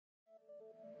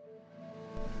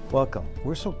Welcome.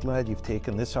 We're so glad you've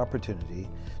taken this opportunity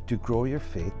to grow your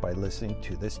faith by listening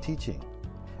to this teaching.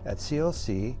 At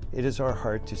CLC, it is our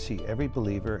heart to see every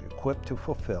believer equipped to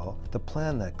fulfill the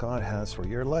plan that God has for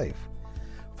your life.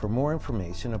 For more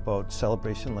information about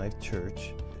Celebration Life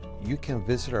Church, you can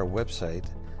visit our website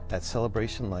at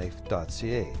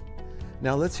celebrationlife.ca.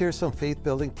 Now let's hear some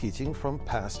faith-building teaching from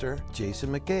Pastor Jason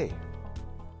McKay.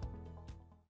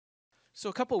 So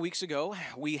a couple of weeks ago,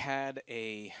 we had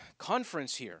a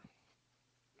conference here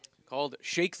called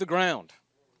Shake the Ground.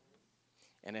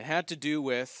 And it had to do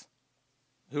with,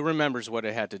 who remembers what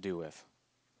it had to do with?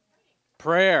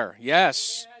 Prayer,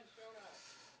 yes.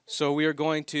 So we are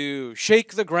going to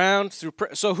shake the ground through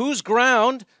prayer. So whose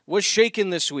ground was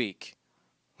shaken this week?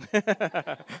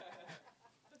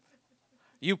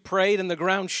 You prayed and the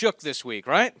ground shook this week,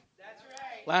 right? That's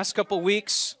right. Last couple of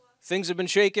weeks, things have been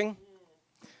shaking.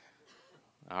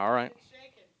 All right.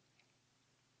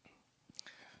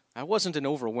 That wasn't an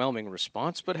overwhelming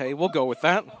response, but hey, we'll go with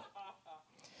that.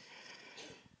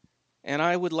 And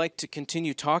I would like to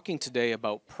continue talking today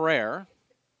about prayer.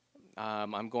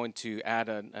 I'm going to add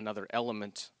another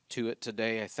element to it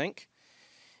today, I think.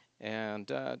 And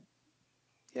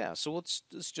so let's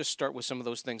just start with some of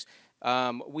those things.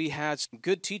 We had some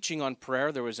good teaching on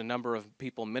prayer. There was a number of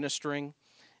people ministering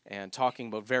and talking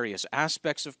about various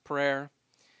aspects of prayer.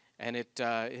 And it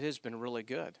has been really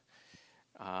good.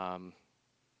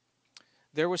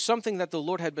 There was something that the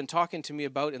Lord had been talking to me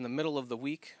about in the middle of the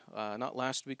week, not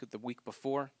last week, but the week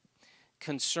before,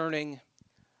 concerning,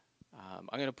 I'm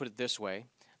going to put it this way,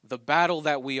 the battle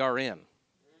that we are in.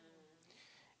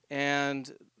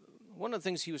 And one of the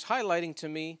things he was highlighting to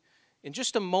me, in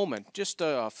just a moment, just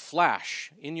a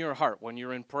flash in your heart when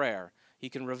you're in prayer, he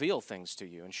can reveal things to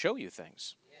you and show you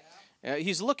things. Yeah.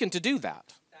 He's looking to do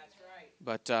that.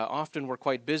 But often we're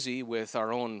quite busy with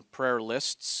our own prayer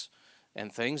lists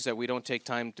and things that we don't take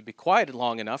time to be quiet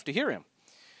long enough to hear him.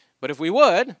 But if we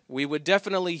would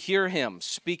definitely hear him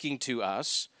speaking to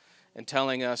us and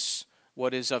telling us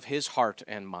what is of his heart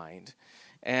and mind.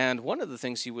 And one of the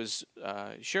things he was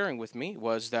sharing with me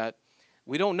was that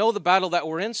we don't know the battle that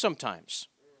we're in sometimes.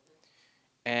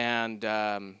 And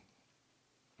I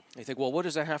think, well, what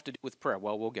does that have to do with prayer?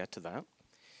 Well, we'll get to that.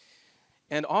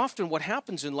 And often what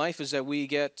happens in life is that we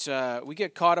get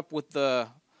caught up with the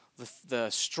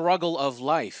struggle of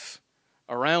life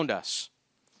around us.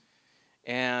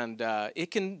 And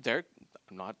it can,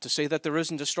 not to say that there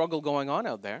isn't a struggle going on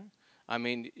out there. I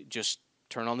mean, just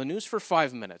turn on the news for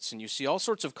 5 minutes and you see all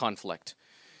sorts of conflict.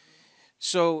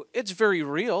 So it's very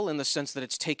real in the sense that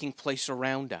it's taking place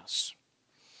around us.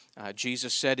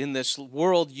 Jesus said, in this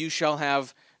world you shall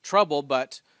have trouble,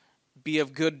 but be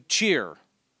of good cheer.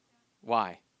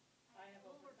 Why?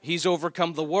 He's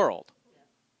overcome the world.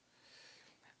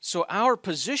 So our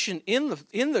position in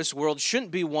this world shouldn't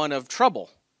be one of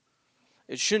trouble.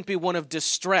 It shouldn't be one of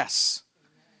distress.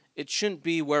 It shouldn't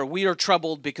be where we are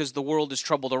troubled because the world is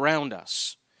troubled around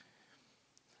us.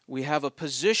 We have a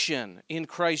position in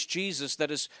Christ Jesus that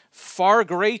is far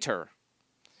greater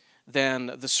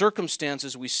than the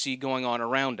circumstances we see going on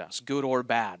around us, good or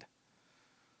bad.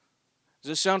 Does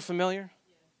this sound familiar?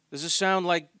 Does this sound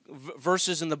like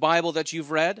verses in the Bible that you've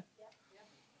read?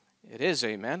 It is,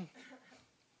 amen.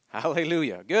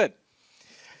 Hallelujah. Good.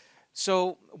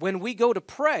 So when we go to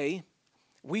pray,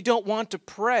 we don't want to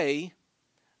pray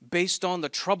based on the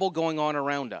trouble going on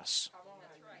around us.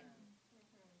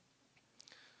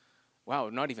 Wow,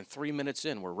 not even 3 minutes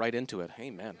in, we're right into it.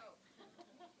 Amen.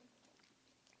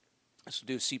 Let's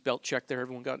do a seatbelt check there.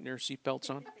 Everyone got their seatbelts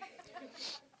on?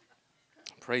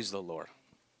 Praise the Lord.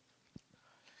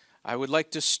 I would like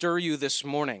to stir you this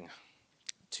morning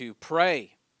to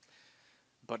pray,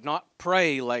 but not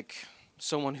pray like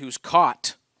someone who's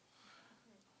caught.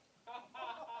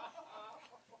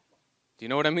 Do you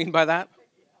know what I mean by that?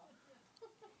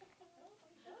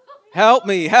 Help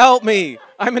me,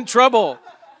 I'm in trouble.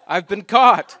 I've been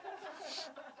caught.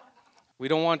 We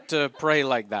don't want to pray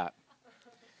like that.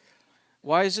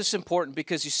 Why is this important?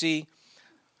 Because you see,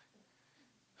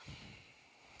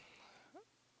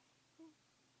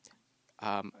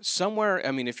 somewhere,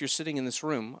 I mean, if you're sitting in this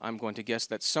room, I'm going to guess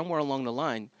that somewhere along the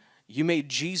line, you made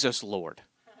Jesus Lord.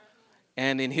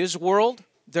 And in his world,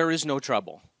 there is no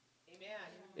trouble. Amen.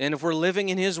 And if we're living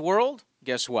in his world,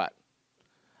 guess what?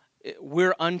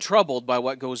 We're untroubled by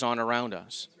what goes on around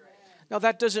us. Now,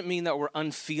 that doesn't mean that we're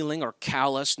unfeeling or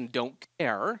callous and don't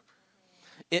care.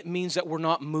 It means that we're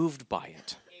not moved by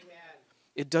it. Amen.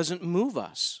 It doesn't move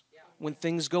us when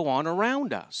things go on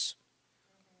around us.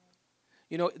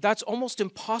 You know, that's almost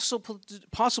impossible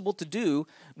to do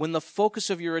when the focus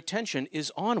of your attention is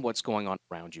on what's going on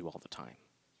around you all the time.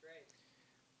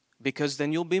 because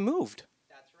then you'll be moved.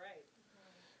 That's right.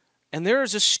 And there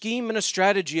is a scheme and a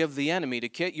strategy of the enemy to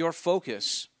get your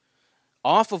focus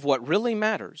off of what really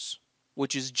matters,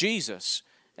 which is Jesus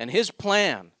and his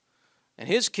plan and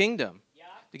his kingdom,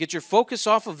 to get your focus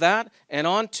off of that and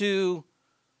onto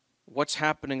what's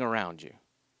happening around you.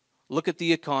 Look at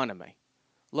the economy.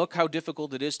 Look how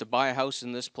difficult it is to buy a house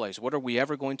in this place. What are we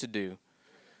ever going to do?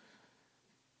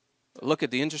 Look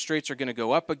at the interest rates are going to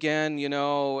go up again,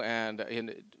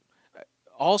 and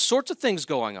all sorts of things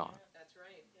going on. That's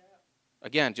right. Yeah.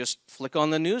 Again, just flick on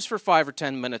the news for 5 or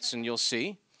 10 minutes and you'll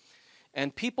see.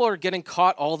 And people are getting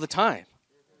caught all the time.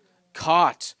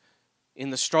 Caught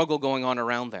in the struggle going on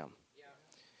around them.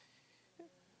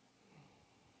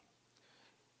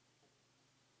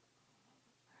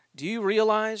 Do you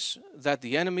realize that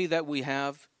the enemy that we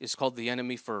have is called the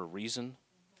enemy for a reason?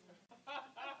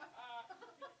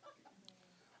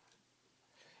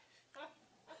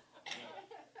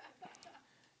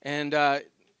 And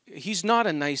he's not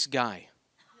a nice guy.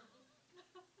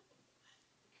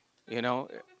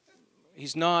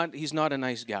 He's not a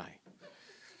nice guy.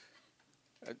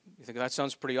 You think that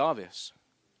sounds pretty obvious.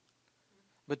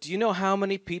 But do you know how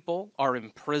many people are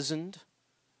imprisoned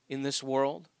in this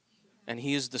world? And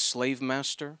he is the slave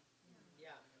master? Yeah.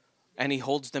 And he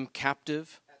holds them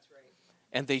captive? That's right.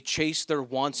 And they chase their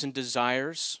wants and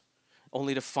desires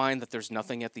only to find that there's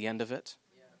nothing at the end of it?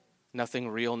 Yeah. Nothing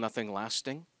real, nothing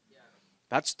lasting? Yeah.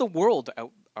 That's the world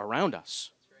out around us.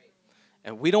 That's right.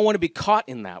 And we don't want to be caught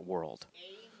in that world,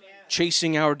 Amen.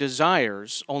 chasing our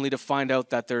desires only to find out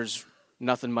that there's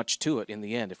nothing much to it in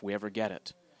the end if we ever get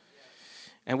it.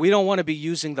 And we don't want to be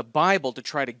using the Bible to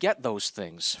try to get those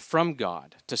things from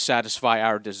God to satisfy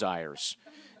our desires.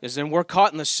 Because then we're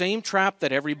caught in the same trap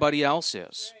that everybody else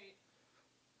is.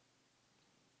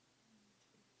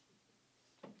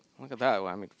 Look at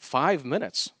that. 5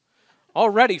 minutes.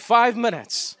 Already 5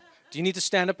 minutes. Do you need to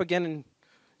stand up again and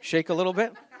shake a little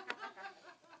bit?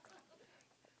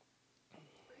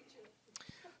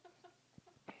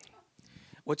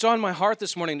 What's on my heart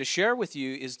this morning to share with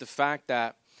you is the fact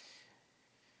that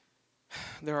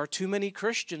there are too many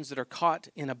Christians that are caught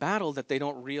in a battle that they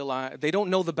don't realize, they don't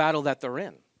know the battle that they're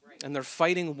in. Right. And they're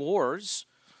fighting wars,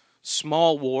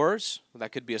 small wars.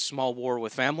 That could be a small war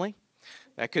with family.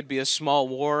 That could be a small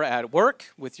war at work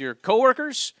with your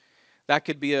coworkers. That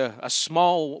could be a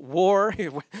small war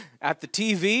at the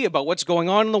TV about what's going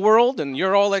on in the world, and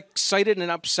you're all excited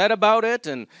and upset about it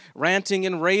and ranting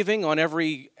and raving on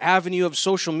every avenue of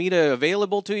social media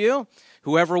available to you,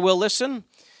 whoever will listen.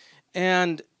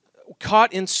 And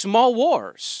caught in small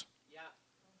wars,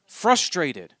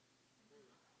 frustrated,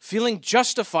 feeling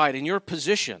justified in your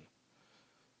position.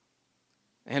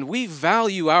 And we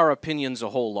value our opinions a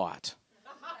whole lot.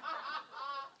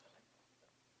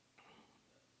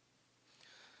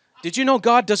 Did you know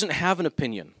God doesn't have an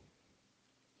opinion?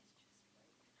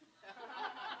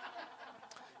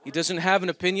 He doesn't have an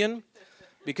opinion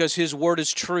because his word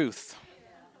is truth.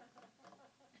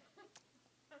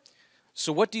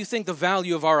 So what do you think the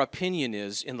value of our opinion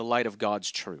is in the light of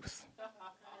God's truth?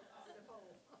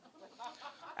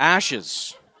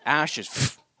 Ashes.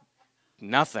 Ashes.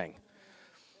 Nothing.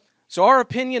 So our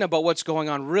opinion about what's going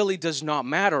on really does not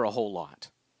matter a whole lot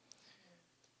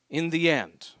in the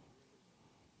end.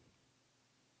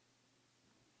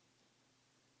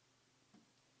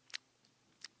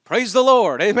 Praise the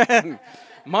Lord. Amen.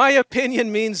 My opinion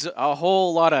means a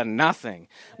whole lot of nothing.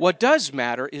 What does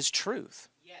matter is truth.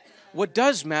 What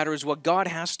does matter is what God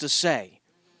has to say.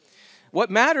 What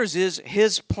matters is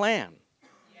his plan.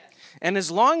 And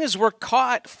as long as we're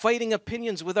caught fighting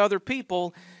opinions with other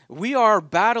people, we are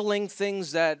battling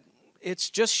things that it's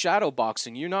just shadow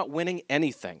boxing. You're not winning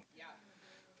anything.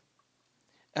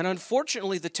 And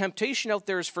unfortunately, the temptation out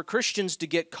there is for Christians to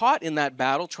get caught in that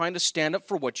battle trying to stand up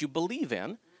for what you believe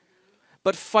in,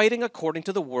 but fighting according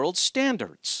to the world's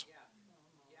standards.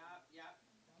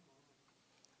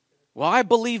 Well, I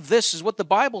believe this is what the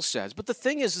Bible says. But the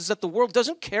thing is that the world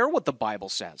doesn't care what the Bible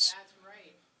says. That's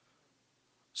right.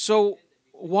 So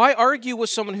why argue with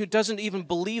someone who doesn't even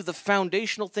believe the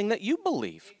foundational thing that you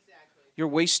believe? Exactly. You're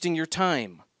wasting your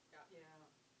time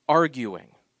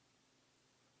arguing.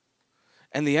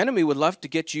 And the enemy would love to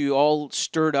get you all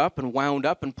stirred up and wound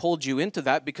up and pulled you into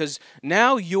that because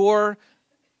now you're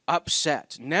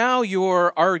upset. Now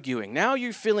you're arguing. Now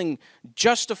you're feeling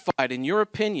justified in your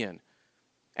opinion.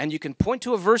 And you can point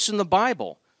to a verse in the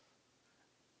Bible,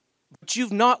 but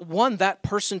you've not won that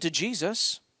person to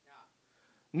Jesus.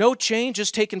 No change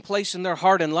has taken place in their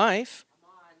heart and life.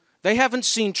 They haven't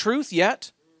seen truth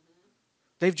yet.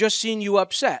 They've just seen you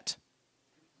upset.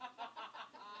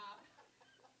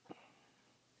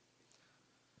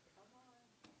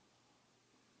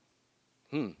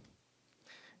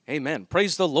 Amen.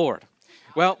 Praise the Lord.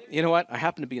 Well, you know what? I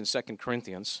happen to be in 2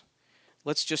 Corinthians.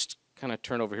 Let's just kind of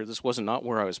turn over here. This wasn't not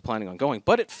where I was planning on going,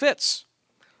 but it fits.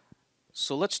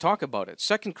 So let's talk about it.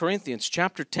 2 Corinthians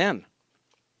chapter 10.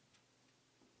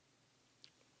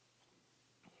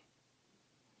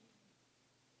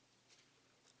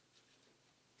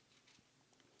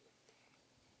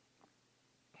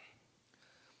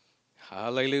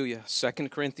 Hallelujah. 2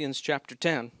 Corinthians chapter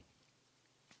 10.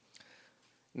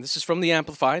 And this is from the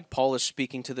Amplified. Paul is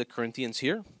speaking to the Corinthians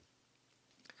here.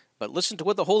 But listen to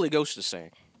what the Holy Ghost is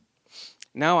saying.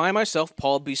 Now I myself,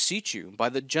 Paul, beseech you by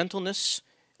the gentleness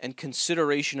and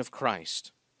consideration of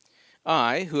Christ.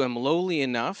 I, who am lowly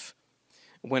enough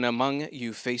when among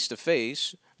you face to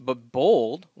face, but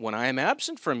bold when I am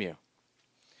absent from you.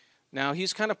 Now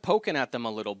he's kind of poking at them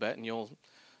a little bit, and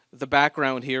the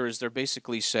background here is they're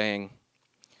basically saying,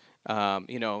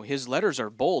 his letters are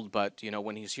bold, but,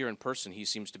 when he's here in person, he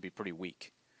seems to be pretty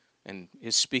weak, and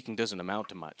his speaking doesn't amount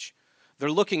to much. They're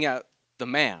looking at the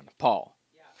man, Paul.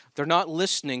 Yeah. They're not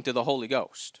listening to the Holy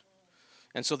Ghost.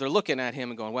 And so they're looking at him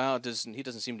and going, well, he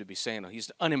doesn't seem to be saying it. He's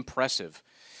unimpressive.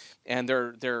 And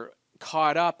they're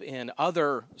caught up in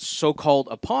other so-called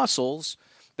apostles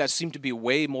that seem to be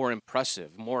way more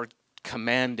impressive, more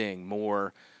commanding,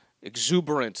 more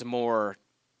exuberant, more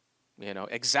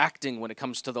exacting when it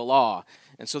comes to the law.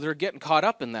 And so they're getting caught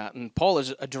up in that. And Paul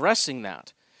is addressing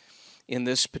that in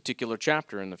this particular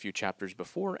chapter and a few chapters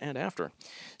before and after.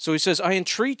 So he says, I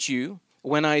entreat you,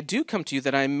 when I do come to you,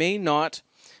 that I may not,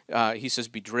 he says,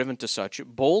 be driven to such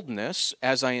boldness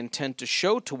as I intend to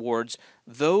show towards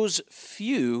those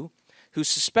few who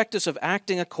suspect us of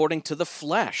acting according to the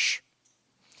flesh.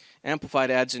 Amplified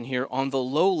adds in here, on the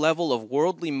low level of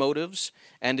worldly motives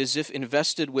and as if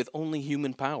invested with only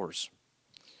human powers.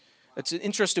 It's an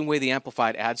interesting way the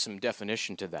Amplified adds some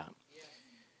definition to that.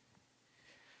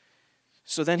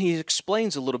 So then he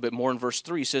explains a little bit more in verse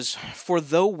 3. He says, for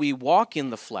though we walk in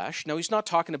the flesh, now he's not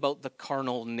talking about the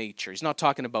carnal nature. He's not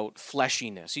talking about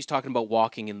fleshiness. He's talking about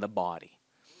walking in the body.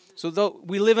 So though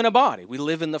we live in a body, we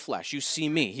live in the flesh. You see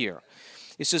me here.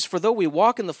 He says, for though we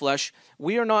walk in the flesh,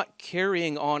 we are not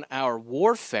carrying on our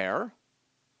warfare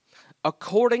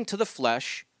according to the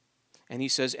flesh, and he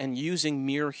says, and using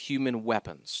mere human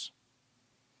weapons.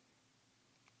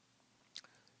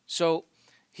 So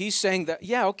he's saying that,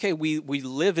 we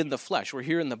live in the flesh. We're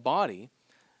here in the body,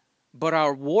 but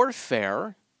our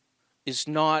warfare is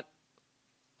not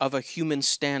of a human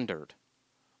standard,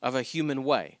 of a human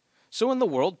way. So in the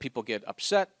world, people get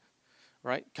upset,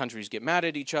 right? Countries get mad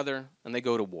at each other, and they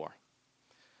go to war.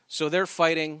 So they're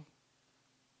fighting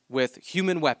with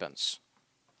human weapons.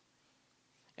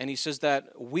 And he says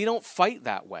that we don't fight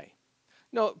that way.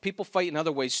 No, people fight in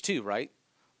other ways too, right?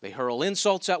 They hurl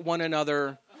insults at one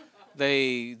another.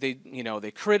 They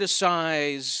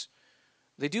criticize.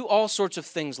 They do all sorts of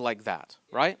things like that,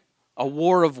 right? A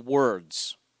war of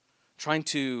words, trying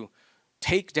to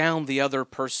take down the other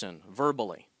person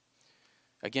verbally.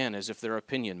 Again, as if their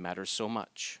opinion matters so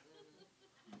much.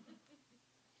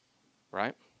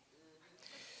 Right?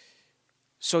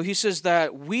 So he says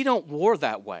that we don't war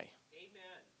that way.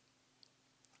 Amen.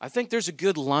 I think there's a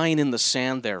good line in the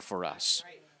sand there for us.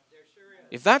 Right. There sure is.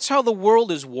 If that's how the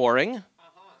world is warring,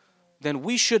 then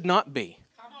we should not be.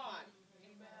 Come on.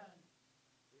 Amen.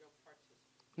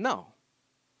 No.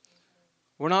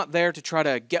 We're not there to try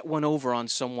to get one over on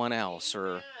someone else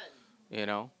or,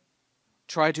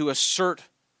 try to assert,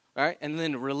 right, and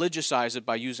then religiousize it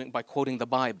by quoting the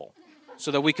Bible so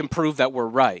that we can prove that we're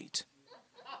right.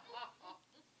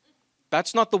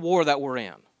 That's not the war that we're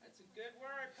in. That's a good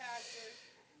word, Pastor.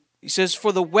 He says,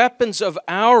 for the weapons of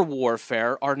our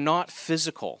warfare are not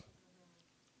physical.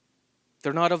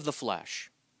 They're not of the flesh.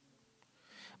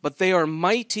 But they are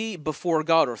mighty before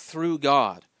God or through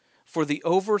God for the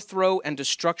overthrow and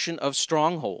destruction of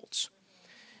strongholds.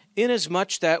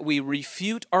 Inasmuch that we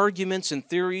refute arguments and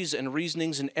theories and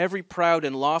reasonings and every proud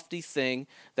and lofty thing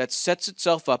that sets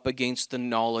itself up against the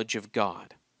knowledge of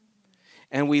God.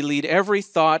 And we lead every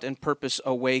thought and purpose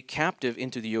away captive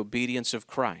into the obedience of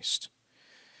Christ.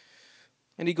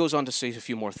 And he goes on to say a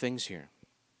few more things here.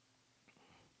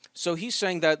 So he's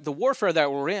saying that the warfare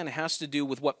that we're in has to do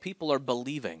with what people are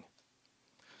believing.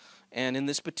 And in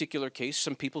this particular case,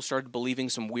 some people started believing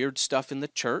some weird stuff in the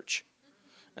church.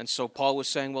 And so Paul was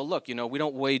saying, well, look, we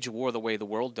don't wage war the way the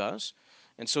world does.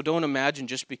 And so don't imagine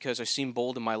just because I seem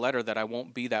bold in my letter that I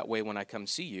won't be that way when I come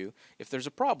see you if there's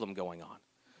a problem going on.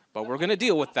 But we're going to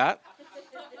deal with that.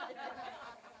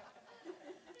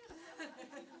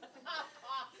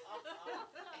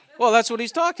 Well, that's what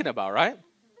he's talking about, right?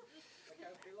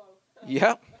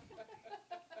 Yeah.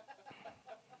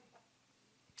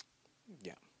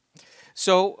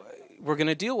 So we're going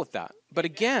to deal with that. But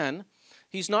again,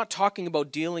 he's not talking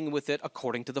about dealing with it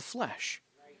according to the flesh.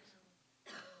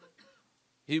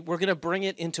 We're going to bring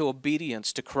it into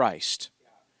obedience to Christ.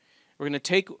 We're going to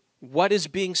take what is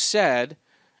being said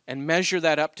and measure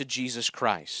that up to Jesus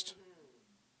Christ.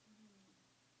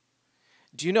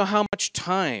 Do you know how much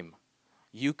time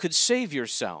you could save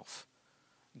yourself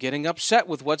getting upset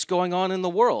with what's going on in the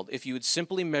world if you would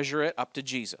simply measure it up to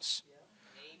Jesus?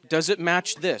 Does it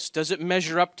match this? Does it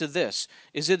measure up to this?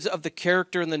 Is it of the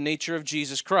character and the nature of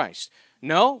Jesus Christ?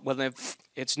 No? Well, then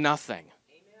it's nothing.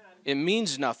 It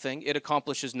means nothing. It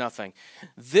accomplishes nothing.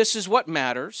 This is what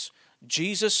matters.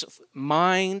 Jesus'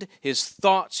 mind, his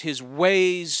thoughts, his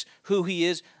ways, who he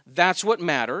is, that's what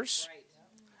matters.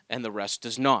 And the rest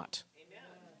does not.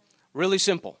 Really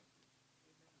simple.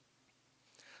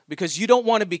 Because you don't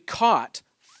want to be caught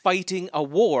fighting a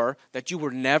war that you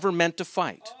were never meant to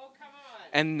fight.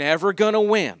 And never going to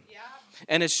win.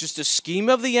 And it's just a scheme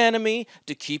of the enemy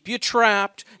to keep you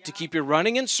trapped, to keep you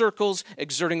running in circles,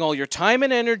 exerting all your time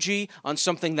and energy on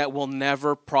something that will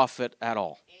never profit at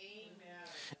all.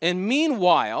 And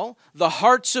meanwhile, the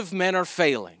hearts of men are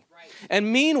failing.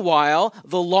 And meanwhile,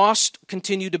 the lost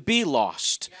continue to be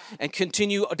lost and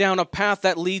continue down a path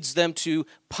that leads them to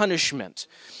punishment.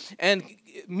 And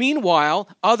meanwhile,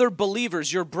 other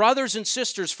believers, your brothers and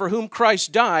sisters for whom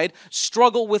Christ died,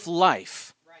 struggle with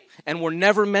life and were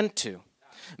never meant to.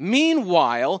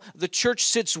 Meanwhile, the church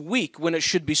sits weak when it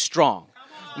should be strong.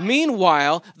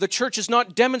 Meanwhile, the church is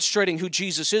not demonstrating who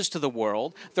Jesus is to the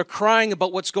world. They're crying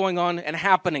about what's going on and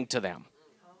happening to them.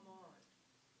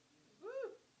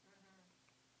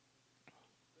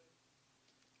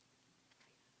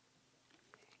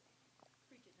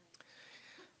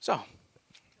 So,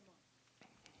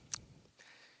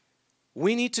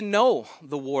 we need to know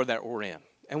the war that we're in.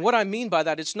 And what I mean by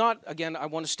that, it's not, again, I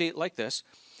want to state it like this.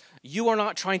 You are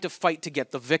not trying to fight to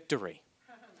get the victory.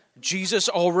 Jesus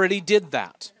already did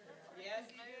that. Yes,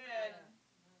 he did.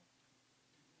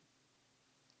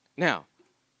 Now,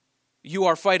 you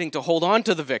are fighting to hold on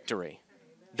to the victory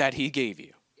that he gave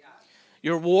you.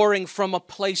 You're warring from a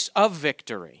place of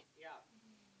victory.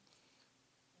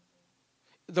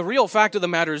 The real fact of the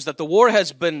matter is that the war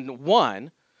has been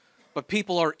won, but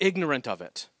people are ignorant of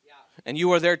it. And you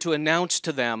are there to announce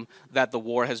to them that the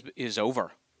war is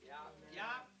over.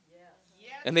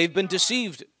 And they've been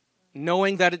deceived,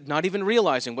 knowing that, not even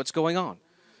realizing what's going on.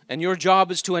 And your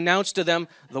job is to announce to them,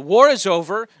 the war is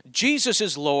over, Jesus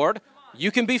is Lord,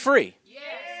 you can be free.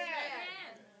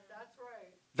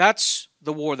 That's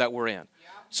the war that we're in.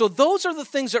 So those are the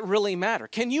things that really matter.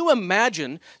 Can you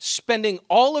imagine spending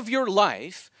all of your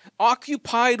life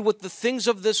occupied with the things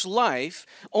of this life,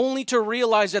 only to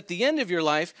realize at the end of your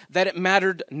life that it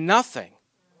mattered nothing?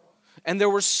 And there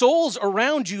were souls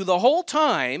around you the whole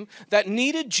time that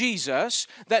needed Jesus,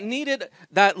 that needed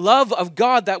that love of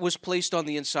God that was placed on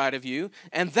the inside of you,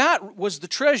 and that was the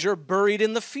treasure buried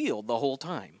in the field the whole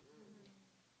time.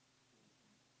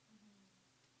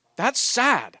 That's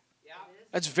sad.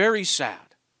 That's very sad.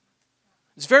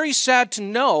 It's very sad to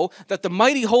know that the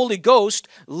mighty Holy Ghost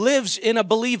lives in a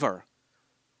believer.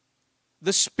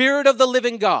 The Spirit of the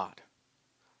living God.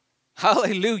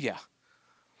 Hallelujah.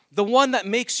 The one that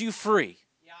makes you free.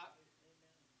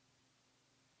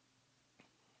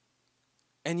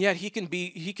 And yet he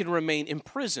can remain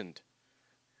imprisoned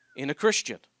in a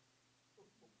Christian.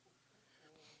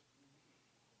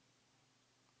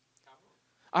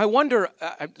 I wonder,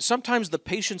 sometimes the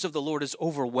patience of the Lord is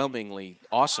overwhelmingly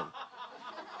awesome.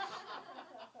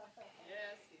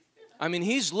 I mean,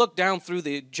 he's looked down through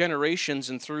the generations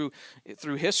and through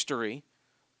history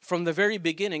from the very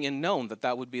beginning and known that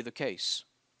that would be the case.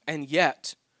 And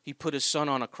yet, he put his son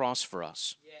on a cross for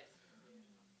us.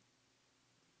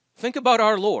 Think about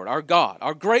our Lord, our God,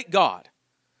 our great God,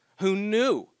 who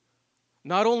knew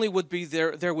not only would be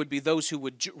there would be those who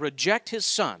would reject his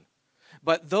son,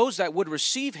 but those that would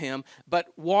receive him, but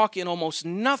walk in almost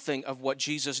nothing of what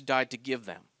Jesus died to give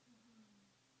them.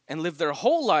 And live their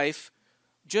whole life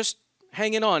just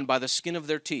hanging on by the skin of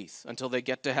their teeth until they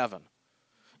get to heaven.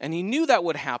 And he knew that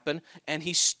would happen, and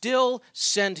he still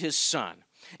sent his son.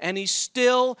 And he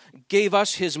still gave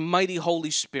us his mighty Holy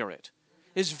Spirit,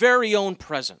 his very own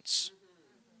presence.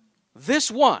 This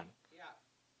one,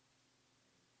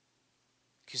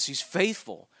 because he's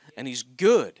faithful, and he's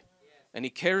good, and he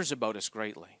cares about us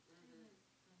greatly.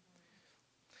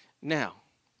 Now,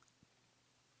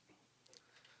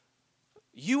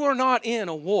 you are not in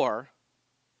a war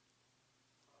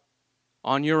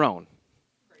on your own.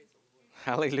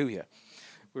 Hallelujah.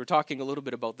 We were talking a little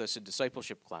bit about this in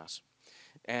discipleship class.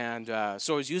 And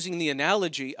so I was using the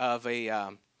analogy of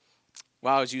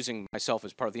Well, I was using myself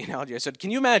as part of the analogy. I said, can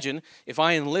you imagine if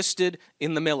I enlisted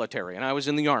in the military and I was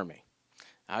in the Army?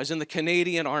 I was in the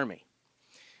Canadian Army.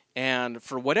 And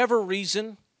for whatever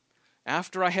reason,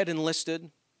 after I had enlisted,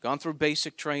 gone through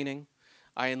basic training,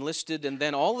 I enlisted, and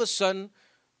then all of a sudden,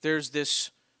 there's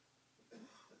this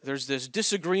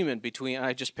disagreement between,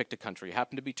 I just picked a country. It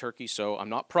happened to be Turkey, so I'm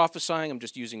not prophesying, I'm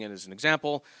just using it as an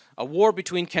example. A war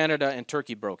between Canada and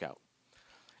Turkey broke out.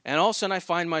 And all of a sudden I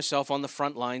find myself on the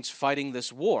front lines fighting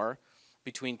this war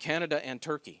between Canada and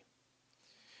Turkey.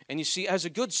 And you see, as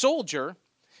a good soldier,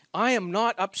 I am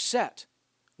not upset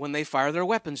when they fire their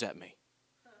weapons at me.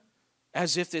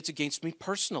 As if it's against me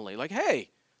personally. Like,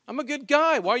 hey, I'm a good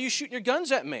guy. Why are you shooting your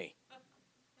guns at me?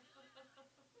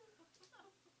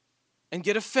 And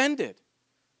get offended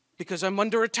because I'm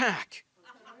under attack.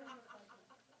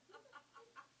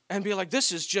 And be like,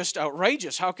 this is just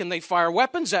outrageous. How can they fire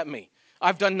weapons at me?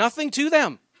 I've done nothing to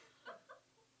them.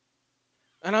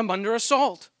 And I'm under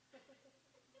assault.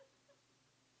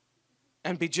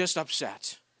 And be just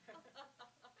upset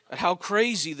at how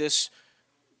crazy this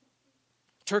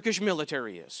Turkish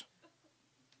military is.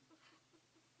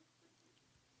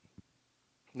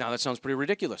 Now that sounds pretty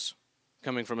ridiculous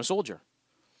coming from a soldier.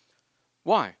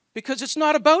 Why? Because it's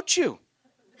not about you.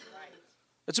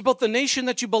 It's about the nation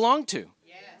that you belong to.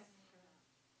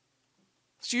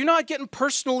 So you're not getting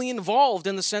personally involved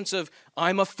in the sense of,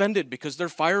 I'm offended because they're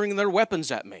firing their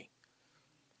weapons at me.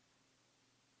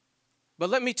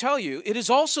 But let me tell you, it is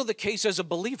also the case as a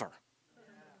believer.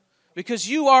 Because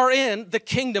you are in the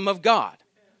kingdom of God.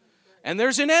 And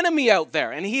there's an enemy out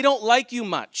there, and he don't like you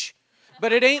much.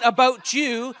 But it ain't about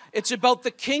you, it's about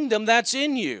the kingdom that's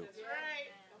in you.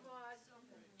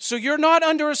 So you're not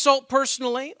under assault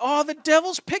personally. Oh, the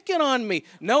devil's picking on me.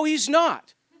 No, he's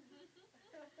not.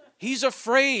 He's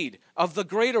afraid of the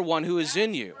greater one who is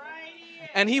in you.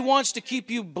 And he wants to keep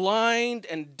you blind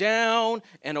and down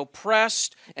and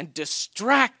oppressed and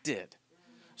distracted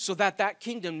so that that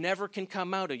kingdom never can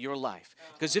come out of your life.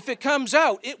 Because if it comes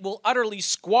out, it will utterly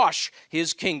squash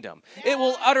his kingdom. It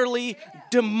will utterly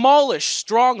demolish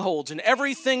strongholds and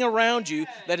everything around you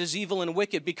that is evil and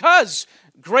wicked, because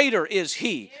greater is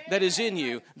he that is in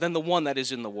you than the one that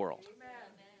is in the world.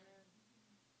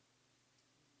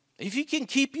 If he can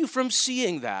keep you from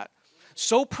seeing that,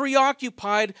 so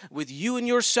preoccupied with you and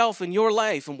yourself and your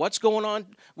life and what's going on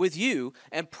with you,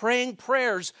 and praying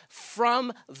prayers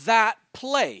from that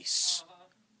place,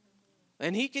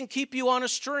 then he can keep you on a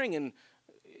string and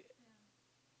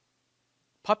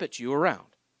puppet you around.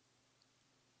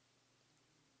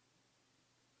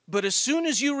 But as soon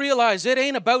as you realize it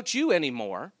ain't about you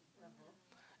anymore,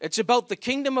 it's about the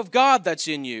kingdom of God that's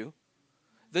in you,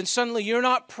 then suddenly you're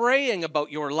not praying about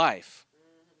your life.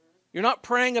 You're not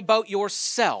praying about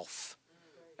yourself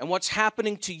and what's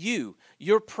happening to you.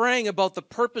 You're praying about the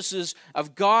purposes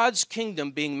of God's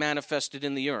kingdom being manifested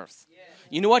in the earth.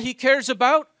 You know what he cares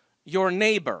about? Your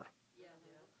neighbor.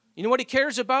 You know what he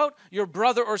cares about? Your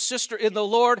brother or sister in the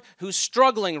Lord who's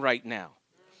struggling right now.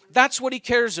 That's what he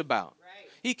cares about.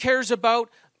 He cares about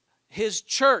his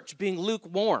church being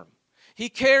lukewarm. He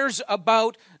cares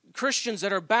about Christians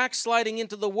that are backsliding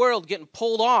into the world, getting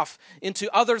pulled off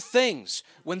into other things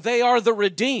when they are the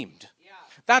redeemed.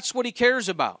 That's what he cares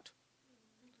about.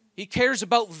 He cares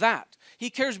about that. He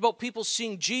cares about people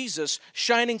seeing Jesus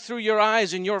shining through your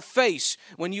eyes and your face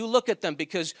when you look at them,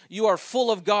 because you are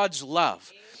full of God's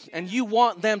love and you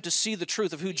want them to see the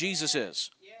truth of who Jesus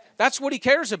is. That's what he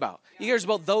cares about. He cares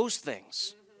about those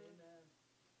things.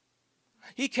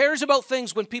 He cares about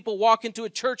things when people walk into a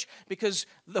church because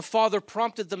the Father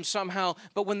prompted them somehow,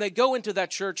 but when they go into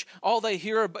that church, all they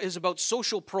hear is about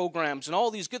social programs and all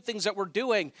these good things that we're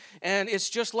doing, and it's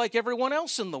just like everyone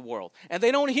else in the world, and they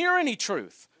don't hear any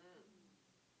truth.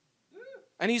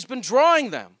 And he's been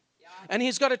drawing them, and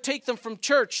he's got to take them from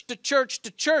church to church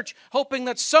to church, hoping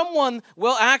that someone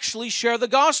will actually share the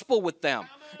gospel with them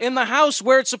in the house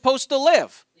where it's supposed to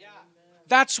live.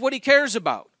 That's what he cares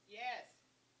about.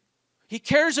 He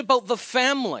cares about the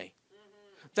family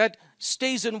that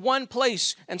stays in one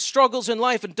place and struggles in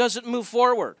life and doesn't move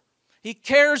forward. He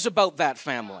cares about that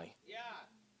family.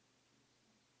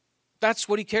 That's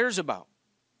what he cares about.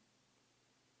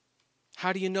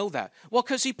 How do you know that? Well,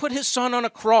 because he put his son on a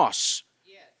cross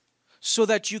so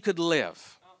that you could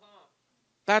live.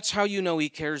 That's how you know he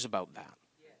cares about that.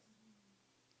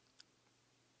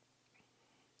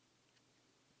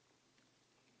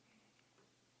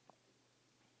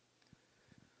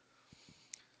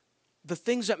 The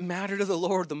things that matter to the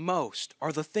Lord the most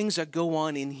are the things that go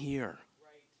on in here,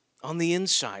 on the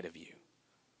inside of you.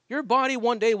 Your body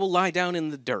one day will lie down in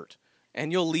the dirt,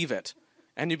 and you'll leave it,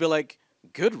 and you'll be like,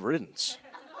 good riddance.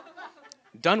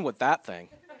 Done with that thing.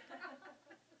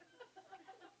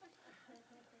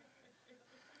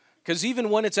 Because even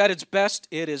when it's at its best,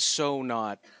 it is so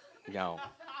not. No.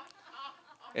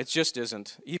 It just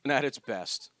isn't, even at its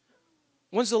best.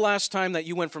 When's the last time that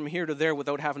you went from here to there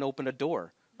without having to open a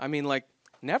door? I mean, like,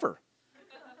 never.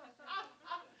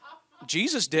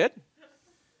 Jesus did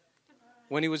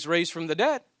when he was raised from the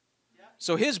dead.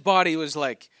 So his body was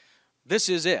like, this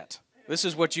is it. This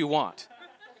is what you want.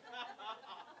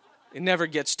 It never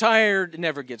gets tired. It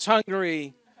never gets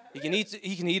hungry. He can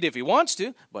eat if he wants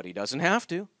to, but he doesn't have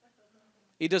to.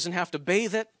 He doesn't have to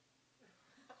bathe it.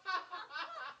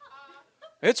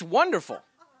 It's wonderful.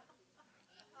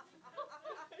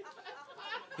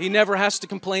 He never has to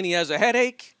complain he has a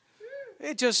headache.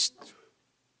 It just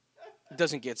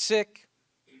doesn't get sick.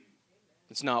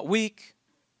 It's not weak.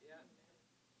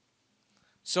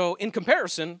 So in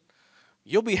comparison,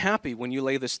 you'll be happy when you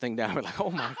lay this thing down. You're like,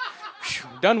 oh my,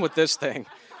 I'm done with this thing.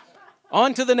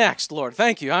 On to the next, Lord.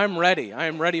 Thank you. I'm ready. I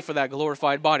am ready for that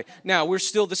glorified body. Now, we're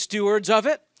still the stewards of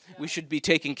it. We should be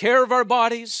taking care of our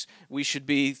bodies. We should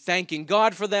be thanking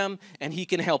God for them, and he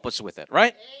can help us with it,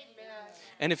 right? Amen.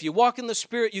 And if you walk in the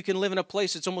Spirit, you can live in a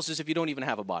place, it's almost as if you don't even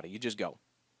have a body. You just go.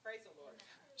 Praise the Lord.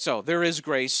 So there is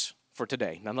grace for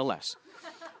today, nonetheless.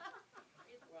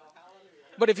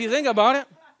 But if you think about it,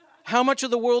 how much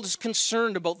of the world is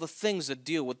concerned about the things that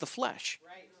deal with the flesh?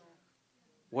 Right.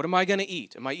 What am I going to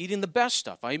eat? Am I eating the best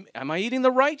stuff? Am I eating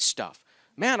the right stuff?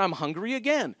 Man, I'm hungry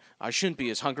again. I shouldn't be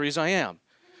as hungry as I am.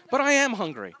 But I am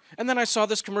hungry. And then I saw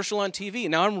this commercial on TV.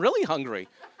 Now I'm really hungry.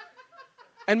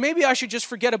 And maybe I should just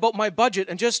forget about my budget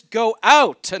and just go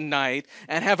out tonight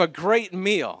and have a great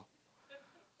meal.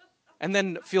 And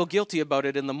then feel guilty about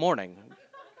it in the morning.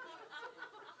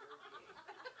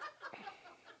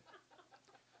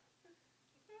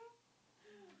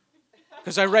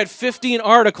 Because I read 15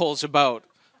 articles about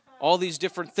all these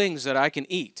different things that I can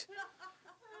eat.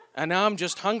 And now I'm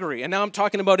just hungry. And now I'm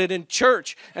talking about it in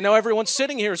church. And now everyone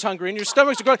sitting here is hungry. And your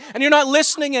stomachs are going. And you're not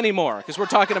listening anymore because we're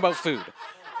talking about food.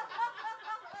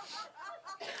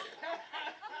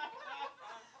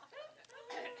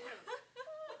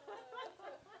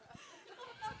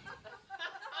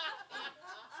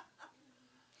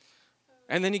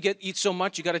 And then you eat so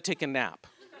much you got to take a nap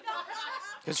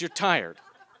because you're tired.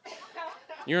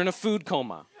 You're in a food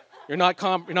coma.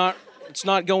 It's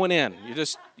not going in.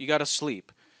 You got to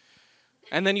sleep.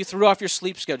 And then you threw off your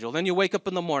sleep schedule. Then you wake up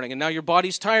in the morning, and now your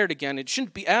body's tired again. It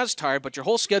shouldn't be as tired, but your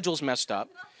whole schedule's messed up.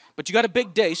 But you got a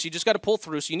big day, so you just got to pull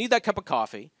through. So you need that cup of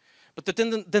coffee. But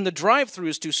then the drive-through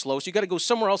is too slow, so you got to go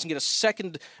somewhere else and get a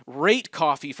second-rate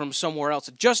coffee from somewhere else.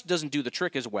 It just doesn't do the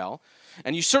trick as well.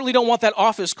 And you certainly don't want that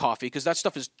office coffee because that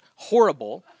stuff is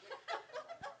horrible.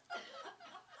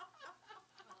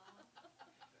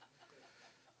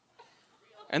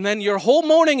 And then your whole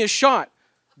morning is shot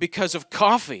because of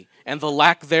coffee and the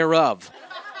lack thereof.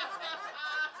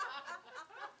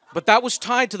 But that was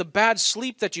tied to the bad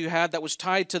sleep that you had, that was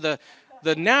tied to the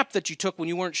nap that you took when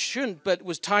you shouldn't, but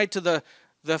was tied to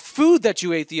the food that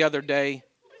you ate the other day.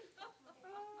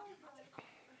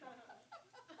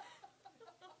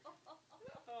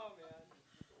 Oh, man.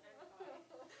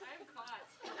 I'm caught.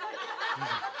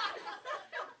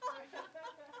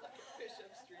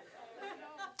 Bishop Street.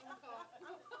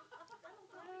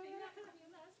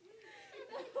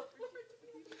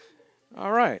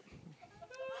 All right.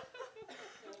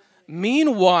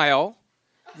 Meanwhile,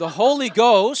 the Holy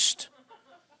Ghost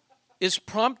is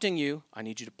prompting you, I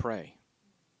need you to pray.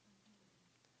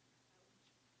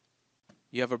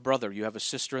 You have a brother, you have a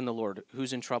sister in the Lord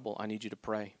who's in trouble. I need you to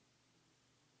pray.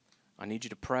 I need you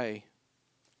to pray.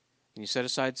 And you set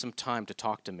aside some time to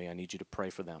talk to me. I need you to pray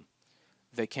for them.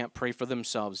 They can't pray for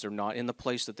themselves. They're not in the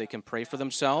place that they can pray for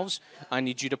themselves. I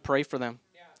need you to pray for them.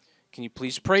 Can you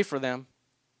please pray for them?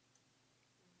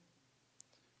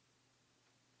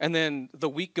 And then the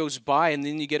week goes by, and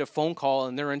then you get a phone call,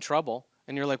 and they're in trouble.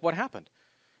 And you're like, what happened?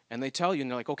 And they tell you, and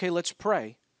you're like, okay, let's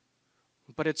pray.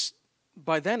 But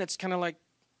by then, it's kind of like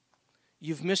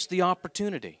you've missed the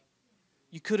opportunity.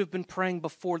 You could have been praying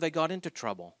before they got into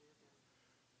trouble.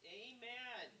 Amen.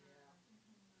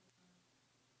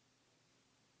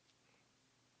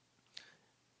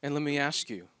 And let me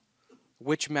ask you,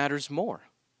 which matters more?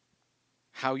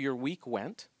 How your week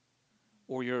went,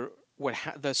 or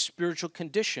the spiritual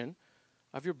condition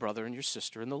of your brother and your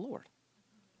sister in the Lord?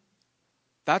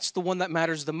 That's the one that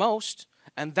matters the most,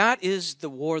 and that is the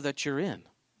war that you're in,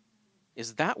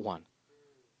 is that one.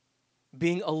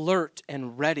 Being alert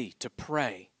and ready to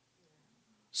pray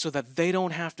so that they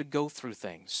don't have to go through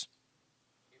things,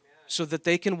 so that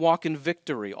they can walk in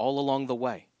victory all along the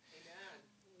way.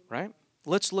 Right?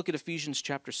 Let's look at Ephesians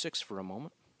chapter 6 for a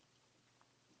moment.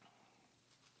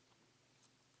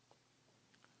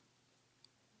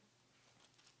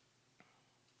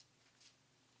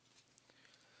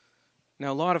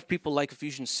 Now, a lot of people like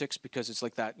Ephesians 6 because it's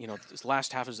like that, this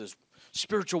last half is this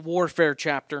spiritual warfare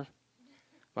chapter.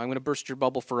 I'm going to burst your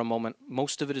bubble for a moment.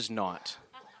 Most of it is not.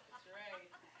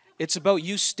 It's about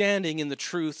you standing in the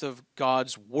truth of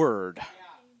God's word.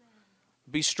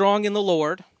 Be strong in the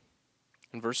Lord,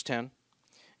 in verse 10,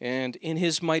 and in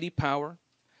his mighty power.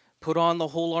 Put on the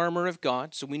whole armor of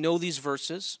God. So we know these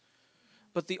verses.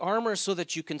 But the armor is so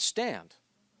that you can stand.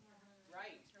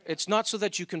 It's not so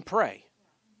that you can pray.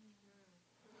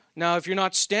 Now, if you're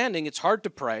not standing, it's hard to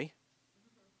pray.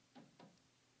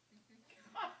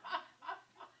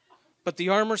 But the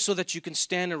armor so that you can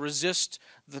stand and resist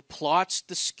the plots,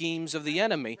 the schemes of the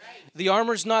enemy. Right. The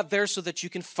armor's not there so that you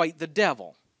can fight the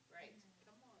devil. Right.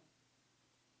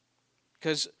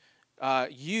 Because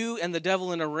you and the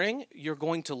devil in a ring, you're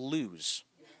going to lose.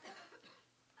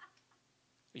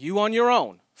 You on your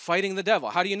own, fighting the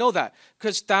devil. How do you know that?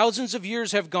 Because thousands of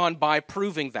years have gone by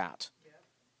proving that.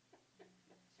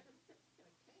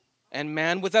 And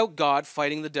man without God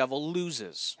fighting the devil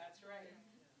loses.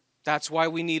 That's why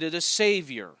we needed a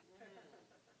Savior.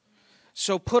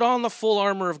 So put on the full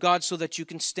armor of God so that you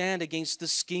can stand against the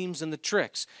schemes and the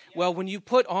tricks. Well, when you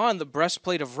put on the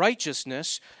breastplate of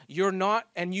righteousness, you're not,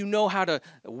 and you know how to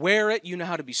wear it, you know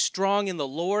how to be strong in the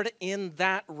Lord, in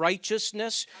that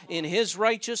righteousness, in his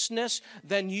righteousness,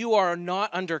 then you are not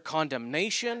under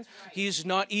condemnation. He's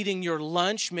not eating your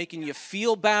lunch, making you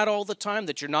feel bad all the time,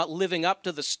 that you're not living up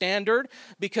to the standard,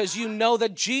 because you know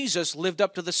that Jesus lived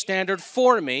up to the standard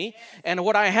for me, and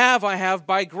what I have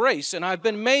by grace, and I've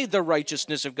been made the righteousness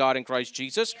of God in Christ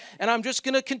Jesus, and I'm just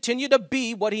going to continue to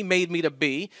be what he made me to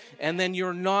be, and then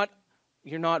you're not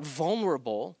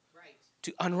vulnerable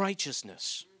to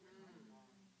unrighteousness.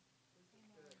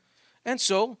 And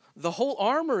so the whole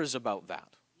armor is about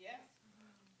that.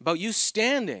 About you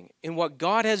standing in what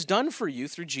God has done for you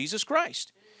through Jesus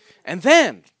Christ. And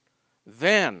then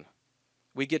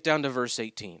we get down to verse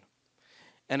 18.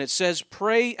 And it says,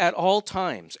 pray at all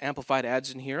times, Amplified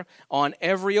adds in here, on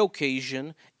every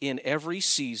occasion, in every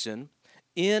season,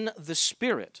 in the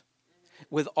Spirit,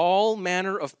 with all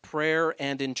manner of prayer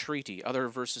and entreaty. Other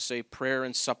verses say prayer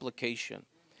and supplication.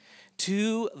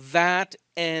 To that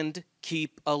end,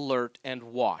 keep alert and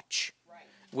watch,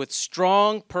 with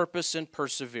strong purpose and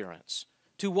perseverance.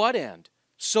 To what end?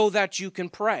 So that you can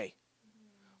pray.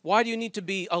 Why do you need to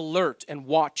be alert and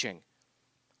watching?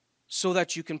 So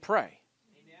that you can pray.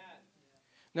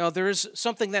 Now, there is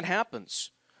something that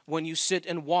happens when you sit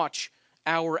and watch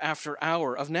hour after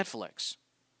hour of Netflix.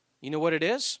 You know what it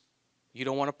is? You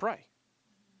don't want to pray.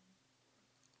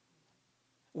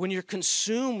 When you're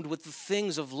consumed with the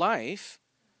things of life,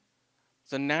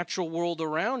 the natural world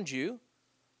around you,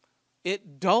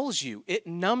 it dulls you, it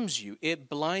numbs you, it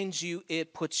blinds you,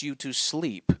 it puts you to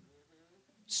sleep,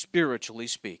 spiritually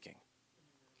speaking.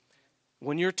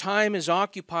 When your time is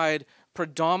occupied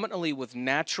predominantly with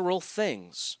natural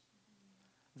things,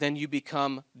 then you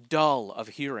become dull of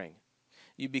hearing.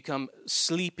 You become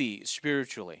sleepy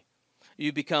spiritually.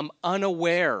 You become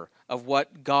unaware of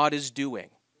what God is doing.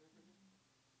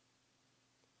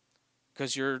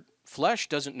 Because your flesh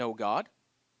doesn't know God.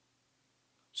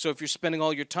 So if you're spending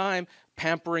all your time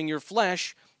pampering your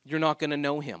flesh, you're not going to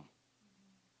know him.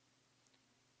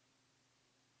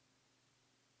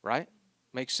 Right?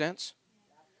 Makes sense?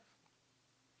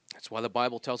 That's why the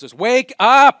Bible tells us, wake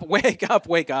up, wake up,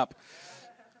 wake up.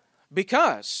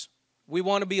 Because we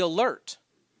want to be alert.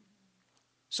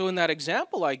 So in that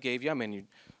example I gave you,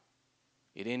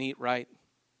 you didn't eat right.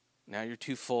 Now you're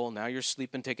too full. Now you're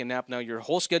sleeping, take a nap. Now your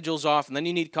whole schedule's off, and then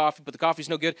you need coffee, but the coffee's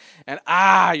no good. And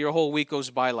your whole week goes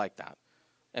by like that.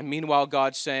 And meanwhile,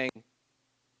 God's saying,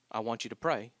 I want you to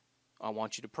pray. I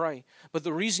want you to pray. But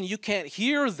the reason you can't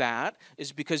hear that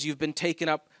is because you've been taking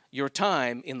up your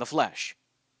time in the flesh.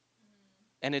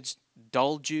 And it's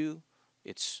dulled you.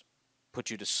 It's put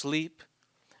you to sleep.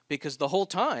 Because the whole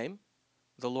time,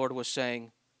 the Lord was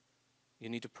saying, you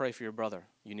need to pray for your brother.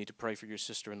 You need to pray for your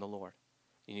sister in the Lord.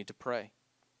 You need to pray.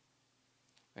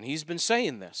 And he's been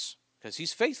saying this because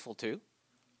he's faithful to.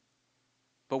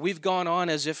 But we've gone on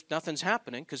as if nothing's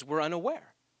happening because we're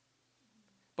unaware.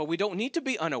 But we don't need to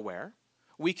be unaware.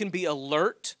 We can be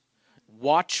alert,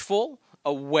 watchful,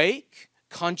 awake,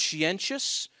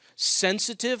 conscientious,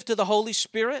 sensitive to the Holy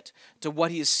Spirit, to what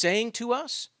he is saying to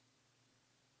us.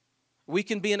 We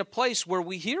can be in a place where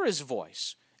we hear his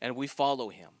voice and we follow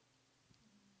him.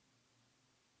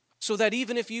 So that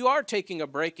even if you are taking a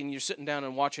break and you're sitting down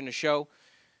and watching a show,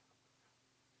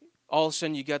 all of a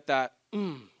sudden you get that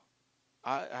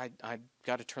I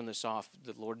got to turn this off.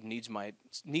 The Lord needs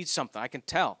something. I can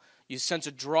tell. You sense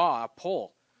a draw, a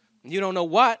pull. You don't know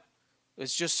what.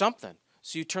 It's just something.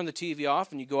 So you turn the TV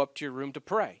off and you go up to your room to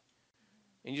pray.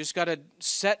 And you just got to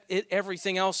set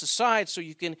everything else aside so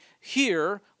you can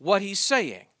hear what he's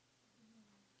saying.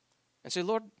 And say,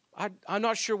 Lord, I'm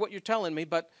not sure what you're telling me,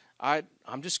 but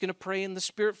I'm just going to pray in the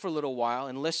Spirit for a little while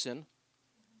and listen.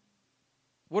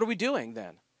 What are we doing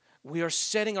then? We are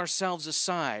setting ourselves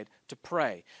aside to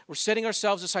pray. We're setting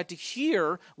ourselves aside to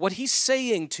hear what he's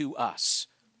saying to us.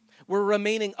 We're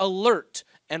remaining alert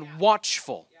and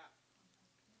watchful.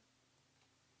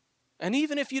 And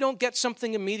even if you don't get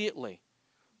something immediately,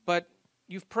 but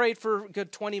you've prayed for a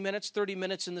good 20 minutes, 30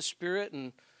 minutes in the Spirit,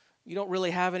 and you don't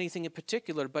really have anything in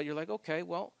particular, but you're like, okay,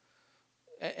 well,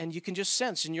 and you can just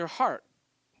sense in your heart,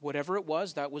 whatever it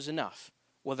was, that was enough.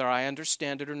 Whether I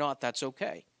understand it or not, that's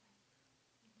okay.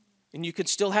 And you can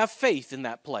still have faith in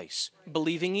that place,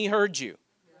 believing he heard you.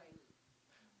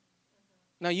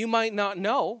 Now, you might not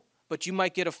know, but you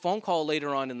might get a phone call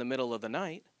later on in the middle of the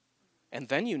night, and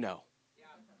then you know.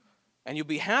 And you'll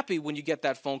be happy when you get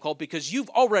that phone call because you've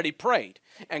already prayed,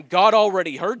 and God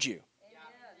already heard you.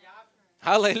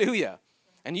 Hallelujah.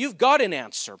 And you've got an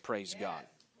answer, praise God.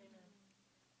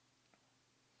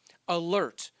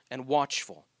 Alert and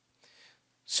watchful.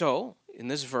 So, in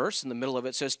this verse, in the middle of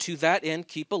it, says, to that end,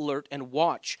 keep alert and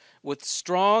watch with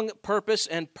strong purpose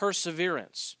and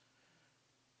perseverance.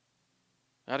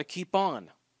 Now to keep on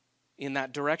in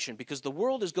that direction because the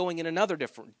world is going in another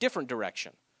different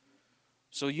direction.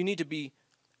 So you need to be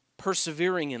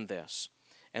persevering in this.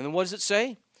 And then what does it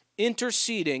say?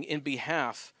 Interceding in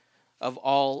behalf of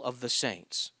all of the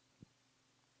saints.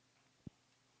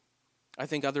 I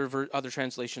think other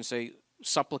translations say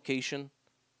supplication,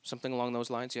 something along those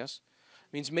lines, yes?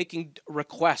 It means making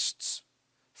requests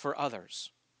for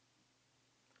others.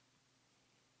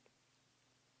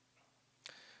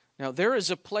 Now, there is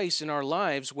a place in our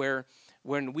lives where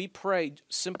when we pray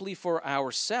simply for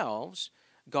ourselves,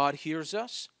 God hears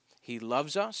us, he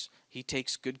loves us, he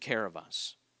takes good care of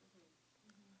us.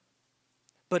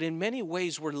 But in many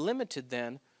ways, we're limited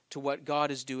then to what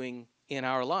God is doing in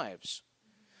our lives.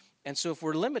 And so if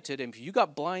we're limited, and if you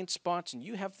got blind spots and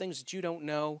you have things that you don't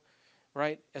know,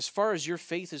 right, as far as your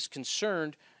faith is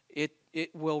concerned, it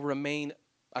will remain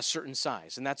a certain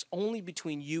size. And that's only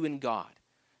between you and God.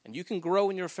 And you can grow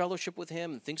in your fellowship with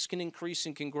him, and things can increase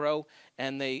and can grow,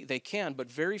 and they can, but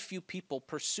very few people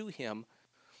pursue him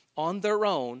on their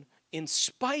own in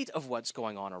spite of what's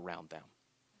going on around them.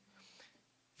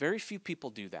 Very few people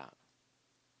do that.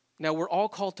 Now, we're all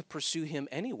called to pursue him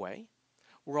anyway.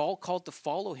 We're all called to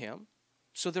follow him,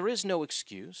 so there is no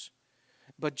excuse.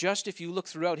 But just if you look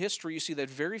throughout history, you see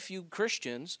that very few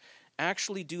Christians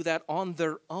actually do that on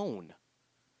their own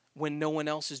when no one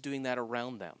else is doing that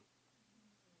around them.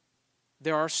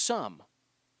 There are some.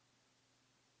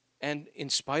 And in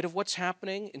spite of what's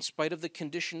happening, in spite of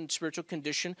the spiritual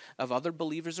condition of other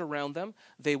believers around them,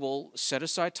 they will set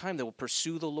aside time, they will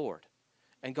pursue the Lord.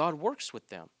 And God works with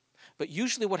them. But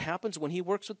usually what happens when he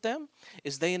works with them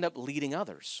is they end up leading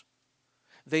others.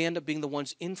 They end up being the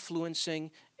ones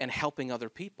influencing and helping other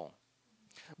people.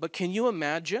 But can you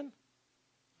imagine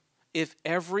if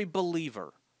every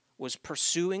believer was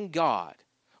pursuing God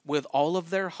with all of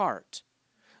their heart?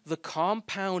 The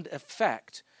compound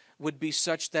effect would be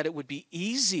such that it would be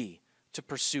easy to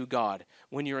pursue God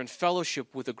when you're in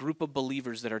fellowship with a group of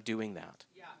believers that are doing that.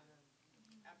 Yeah,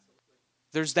 absolutely.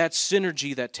 There's that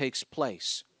synergy that takes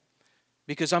place.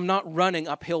 Because I'm not running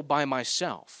uphill by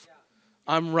myself.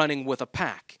 I'm running with a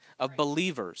pack of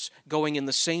believers going in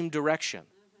the same direction.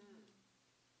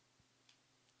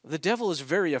 The devil is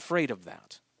very afraid of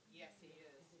that. Yes, he is.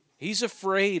 He's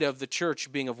afraid of the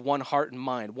church being of one heart and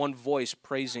mind, one voice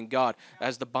praising God,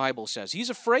 as the Bible says. He's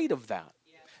afraid of that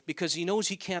because he knows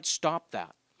he can't stop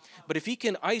that. But if he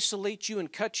can isolate you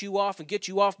and cut you off and get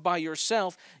you off by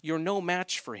yourself, you're no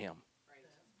match for him.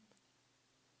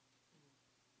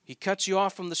 He cuts you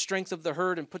off from the strength of the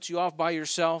herd and puts you off by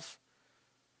yourself.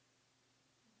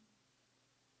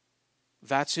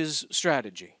 That's his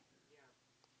strategy.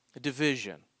 A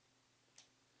division.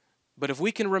 But if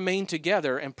we can remain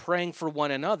together and praying for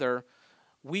one another,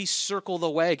 we circle the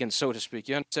wagon, so to speak.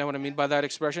 You understand what I mean by that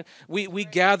expression? We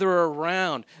gather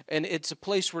around, and it's a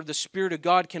place where the Spirit of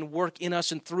God can work in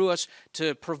us and through us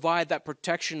to provide that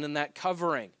protection and that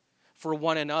covering for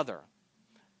one another.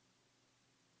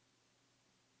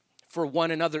 For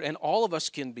one another, and all of us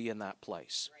can be in that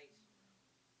place. Right.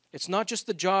 It's not just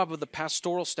the job of the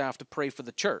pastoral staff to pray for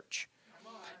the church.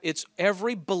 It's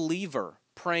every believer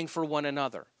praying for one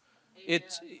another.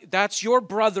 That's your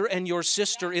brother and your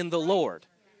sister in the Lord.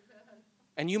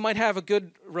 And you might have a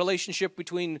good relationship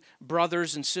between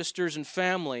brothers and sisters and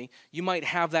family. You might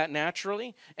have that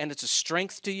naturally, and it's a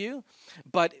strength to you.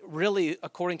 But really,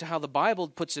 according to how the Bible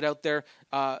puts it out there,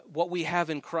 what we have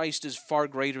in Christ is far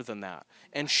greater than that,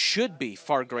 and should be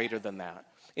far greater than that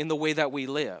in the way that we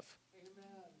live.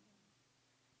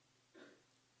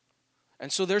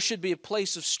 And so there should be a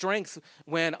place of strength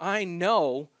when I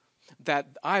know that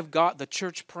I've got the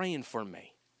church praying for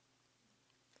me.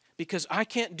 Because I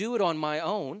can't do it on my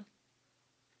own.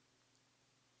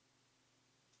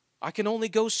 I can only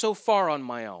go so far on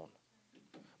my own.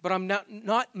 But I'm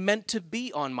not meant to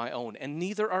be on my own, and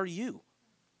neither are you.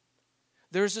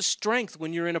 There's a strength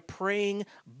when you're in a praying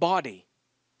body.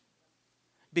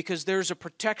 Because there's a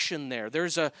protection there.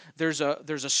 There's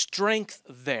a strength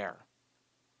there.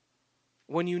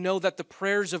 When you know that the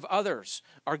prayers of others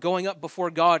are going up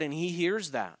before God and He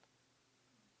hears that.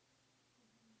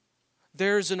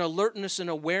 There's an alertness and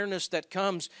awareness that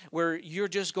comes where you're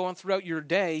just going throughout your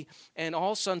day and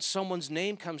all of a sudden someone's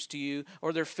name comes to you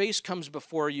or their face comes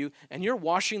before you and you're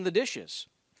washing the dishes.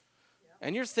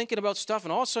 And you're thinking about stuff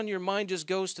and all of a sudden your mind just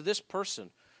goes to this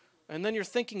person. And then you're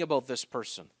thinking about this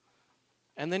person.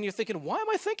 And then you're thinking, why am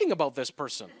I thinking about this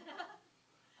person?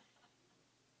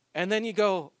 And then you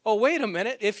go, oh, wait a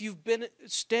minute. If you've been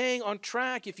staying on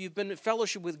track, if you've been in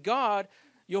fellowship with God,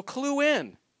 you'll clue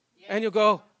in. And you'll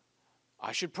go,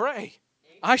 I should pray.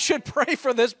 I should pray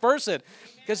for this person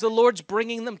because the Lord's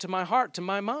bringing them to my heart, to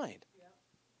my mind.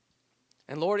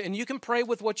 And Lord, and you can pray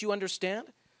with what you understand.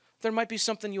 There might be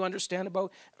something you understand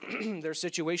about their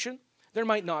situation. There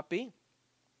might not be.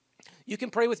 You can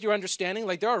pray with your understanding.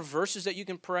 Like there are verses that you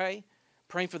can pray,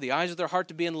 praying for the eyes of their heart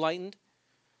to be enlightened.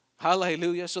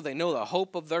 Hallelujah. So they know the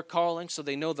hope of their calling. So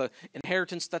they know the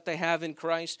inheritance that they have in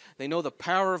Christ. They know the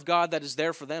power of God that is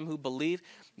there for them who believe.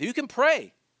 You can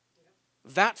pray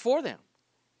that for them.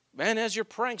 And as you're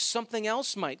praying, something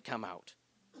else might come out.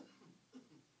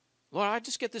 Lord, I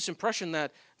just get this impression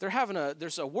that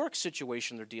there's a work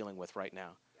situation they're dealing with right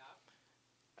now.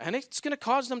 And it's going to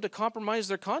cause them to compromise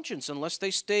their conscience unless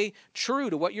they stay true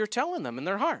to what you're telling them in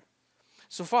their heart.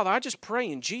 So, Father, I just pray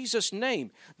in Jesus'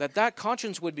 name that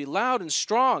conscience would be loud and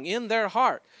strong in their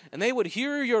heart, and they would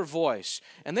hear your voice,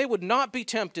 and they would not be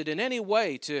tempted in any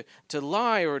way to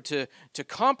lie or to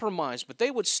compromise, but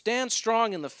they would stand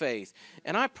strong in the faith.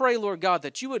 And I pray, Lord God,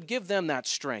 that you would give them that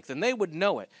strength, and they would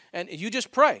know it. And you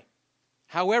just pray,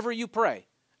 however you pray,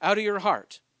 out of your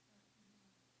heart.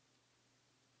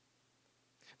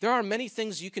 There are many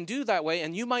things you can do that way,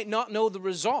 and you might not know the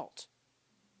result.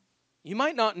 You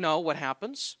might not know what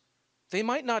happens. They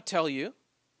might not tell you.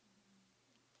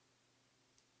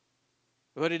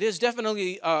 But it is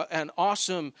definitely an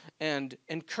awesome and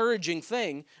encouraging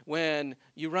thing when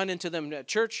you run into them at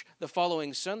church the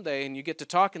following Sunday and you get to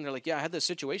talk and they're like, yeah, I had this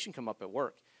situation come up at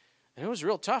work. And it was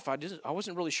real tough. I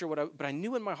wasn't really sure but I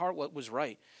knew in my heart what was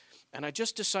right. And I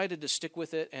just decided to stick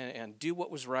with it and do what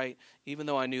was right, even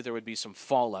though I knew there would be some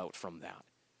fallout from that.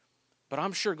 But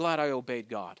I'm sure glad I obeyed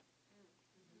God.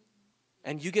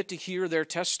 And you get to hear their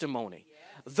testimony.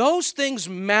 Yes. Those things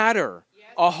matter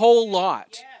a whole lot.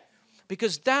 Yes.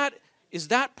 Because that is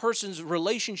that person's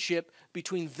relationship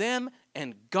between them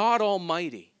and God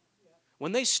Almighty.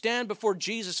 When they stand before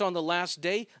Jesus on the last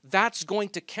day, that's going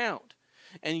to count.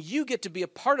 And you get to be a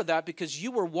part of that because you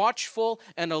were watchful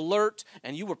and alert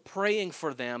and you were praying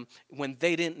for them when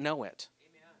they didn't know it.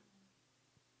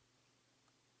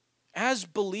 Amen. As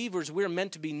believers, we're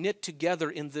meant to be knit together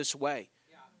in this way.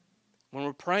 When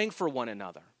we're praying for one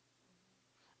another.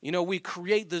 You know, we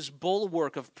create this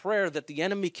bulwark of prayer that the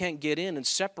enemy can't get in and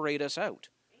separate us out.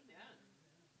 Amen.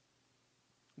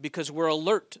 Because we're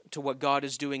alert to what God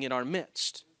is doing in our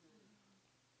midst.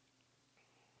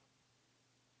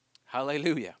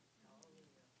 Hallelujah.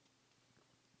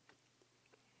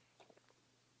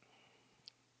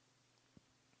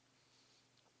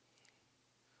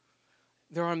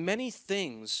 There are many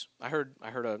things. I heard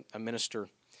a minister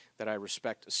that I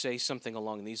respect say something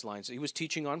along these lines. He was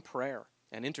teaching on prayer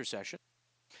and intercession.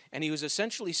 And he was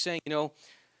essentially saying, you know,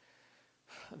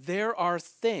 there are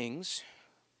things,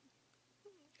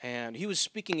 and he was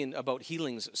speaking about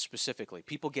healings specifically,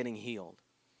 people getting healed.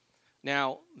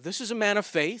 Now, this is a man of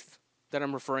faith that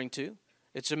I'm referring to.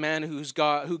 It's a man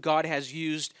who God has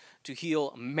used to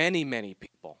heal many, many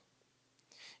people.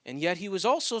 And yet he was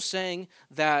also saying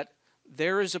that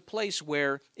there is a place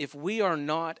where if we are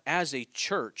not, as a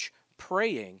church,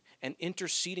 praying and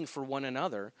interceding for one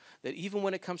another, that even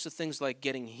when it comes to things like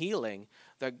getting healing,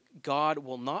 that God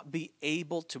will not be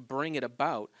able to bring it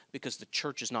about because the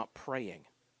church is not praying.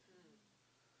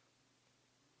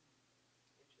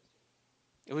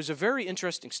 It was a very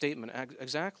interesting statement,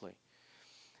 exactly.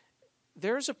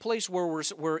 There's a place where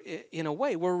we're, in a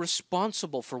way, we're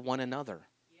responsible for one another.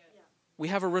 We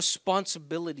have a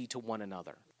responsibility to one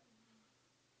another.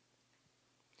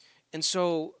 And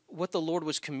so what the Lord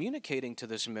was communicating to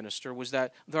this minister was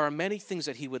that there are many things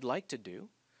that he would like to do,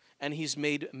 and he's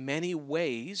made many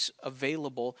ways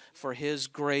available for his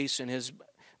grace and his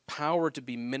power to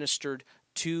be ministered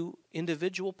to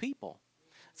individual people.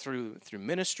 Through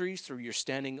ministries, through your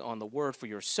standing on the word for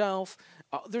yourself.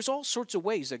 There's all sorts of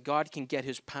ways that God can get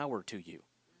his power to you.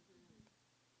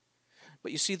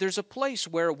 But you see, there's a place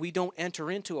where we don't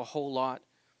enter into a whole lot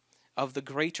of the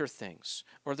greater things,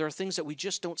 or there are things that we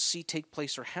just don't see take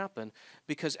place or happen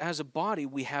because as a body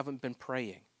we haven't been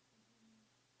praying.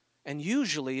 And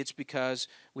usually it's because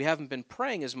we haven't been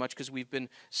praying as much because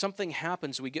something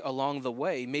happens we get along the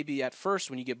way. Maybe at first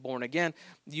when you get born again,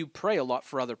 you pray a lot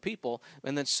for other people,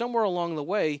 and then somewhere along the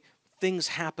way, things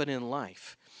happen in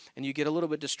life. And you get a little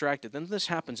bit distracted. Then this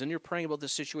happens, and you're praying about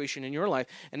this situation in your life,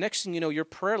 and next thing you know, your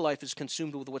prayer life is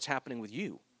consumed with what's happening with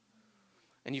you.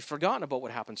 And you've forgotten about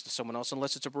what happens to someone else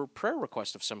unless it's a prayer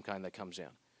request of some kind that comes in.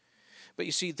 But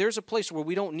you see, there's a place where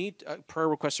we don't need, prayer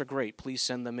requests are great. Please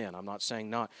send them in. I'm not saying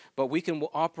not. But we can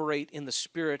operate in the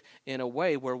Spirit in a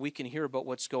way where we can hear about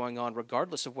what's going on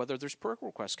regardless of whether there's prayer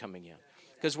requests coming in.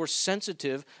 Because we're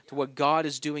sensitive to what God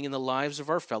is doing in the lives of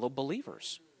our fellow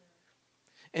believers.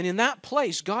 And in that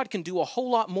place, God can do a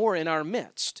whole lot more in our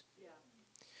midst.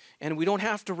 And we don't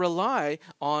have to rely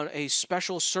on a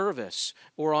special service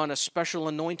or on a special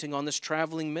anointing on this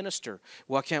traveling minister.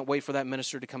 Well, I can't wait for that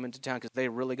minister to come into town because they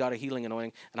really got a healing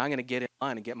anointing, and I'm going to get in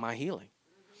line and get my healing.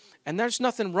 And there's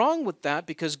nothing wrong with that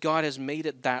because God has made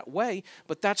it that way,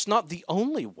 but that's not the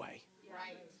only way.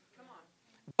 Right. Come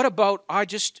on. What about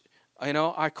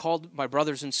I called my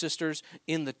brothers and sisters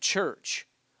in the church,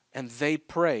 and they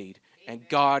prayed, and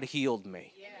God healed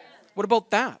me. Yes. What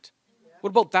about that? What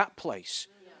about that place?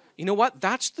 You know what?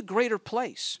 That's the greater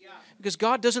place. Because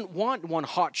God doesn't want one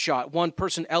hot shot, one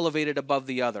person elevated above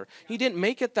the other. He didn't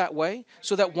make it that way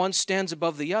so that one stands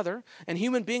above the other. And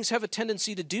human beings have a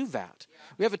tendency to do that.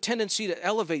 We have a tendency to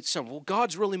elevate someone. Well,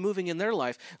 God's really moving in their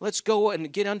life. Let's go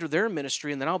and get under their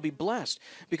ministry and then I'll be blessed.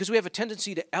 Because we have a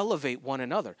tendency to elevate one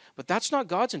another. But that's not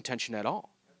God's intention at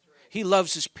all. He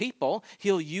loves his people.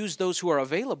 He'll use those who are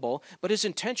available. But his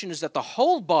intention is that the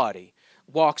whole body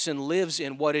walks and lives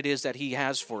in what it is that he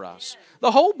has for us.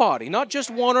 The whole body, not just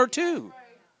one or two.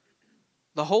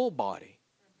 The whole body.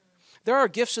 There are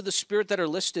gifts of the Spirit that are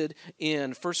listed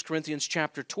in 1 Corinthians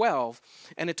chapter 12,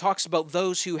 and it talks about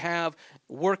those who have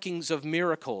workings of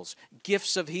miracles,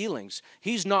 gifts of healings.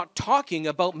 He's not talking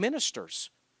about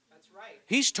ministers. That's right.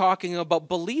 He's talking about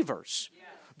believers.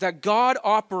 That God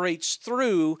operates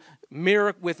through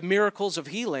with miracles of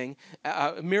healing,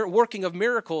 working of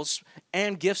miracles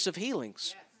and gifts of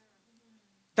healings. Yes.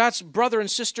 That's brother and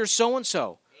sister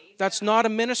so-and-so. That's not a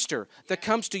minister that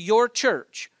comes to your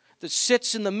church, that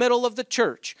sits in the middle of the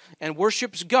church and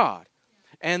worships God.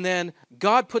 And then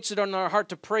God puts it on our heart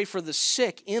to pray for the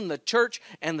sick in the church,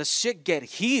 and the sick get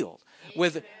healed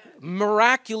with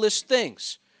miraculous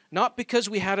things. Not because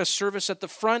we had a service at the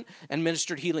front and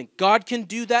ministered healing. God can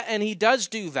do that, and he does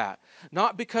do that.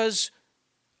 Not because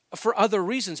for other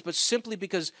reasons, but simply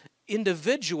because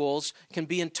individuals can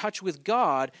be in touch with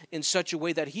God in such a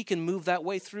way that he can move that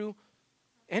way through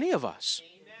any of us.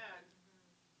 Amen.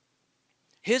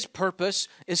 His purpose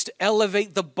is to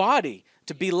elevate the body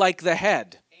to be like the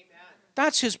head. Amen.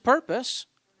 That's his purpose.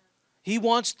 He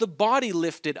wants the body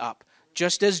lifted up,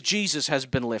 just as Jesus has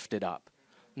been lifted up.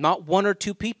 Not one or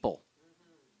two people.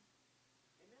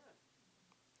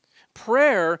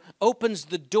 Prayer opens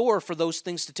the door for those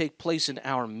things to take place in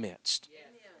our midst.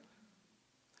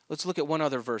 Let's look at one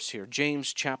other verse here.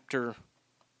 James chapter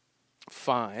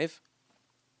 5.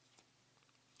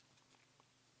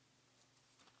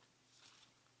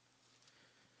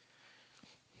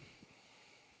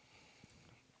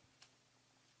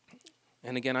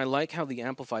 And again, I like how the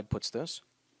Amplified puts this.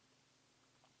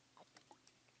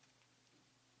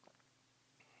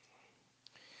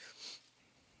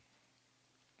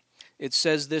 It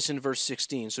says this in verse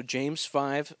 16. So James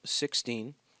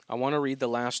 5:16. I want to read the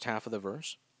last half of the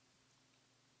verse.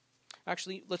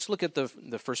 Actually, let's look at the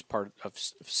first part of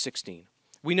 16.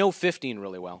 We know 15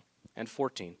 really well, and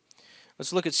 14.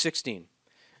 Let's look at 16.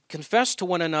 Confess to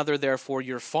one another, therefore,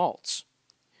 your faults.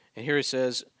 And here it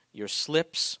says, your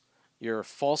slips, your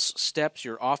false steps,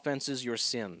 your offenses, your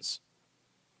sins.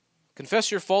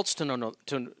 Confess your faults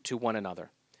to one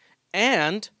another.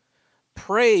 And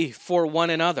pray for one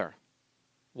another.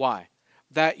 Why?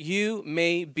 That you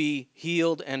may be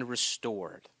healed and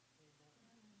restored.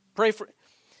 Pray for.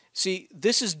 See,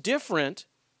 this is different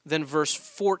than verse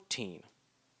 14.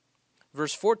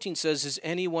 Verse 14 says, is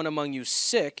anyone among you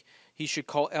sick? He should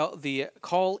call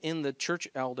in the church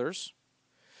elders,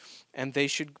 and they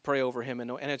should pray over him.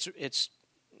 And it's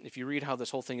if you read how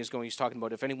this whole thing is going, he's talking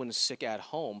about if anyone is sick at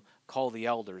home, call the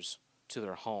elders to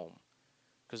their home,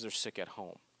 because they're sick at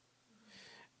home.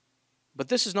 But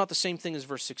this is not the same thing as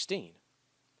verse 16.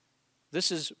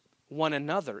 This is one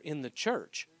another in the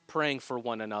church, praying for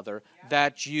one another,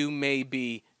 that you may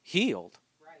be healed.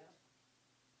 Right.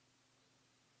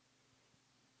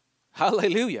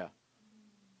 Hallelujah.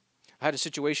 I had a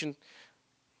situation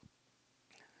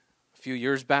a few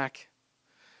years back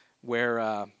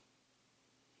where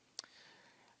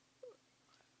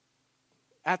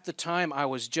at the time I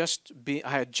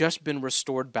had just been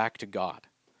restored back to God.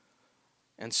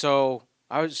 And so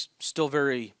I was still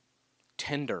very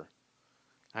tender.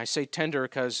 I say tender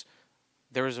because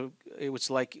it was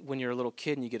like when you're a little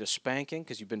kid and you get a spanking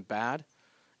because you've been bad,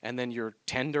 and then you're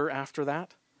tender after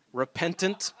that.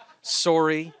 Repentant,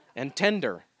 sorry, and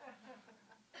tender.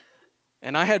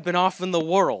 And I had been off in the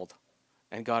world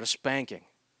and got a spanking.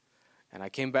 And I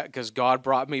came back because God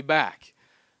brought me back.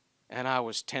 And I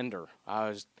was tender.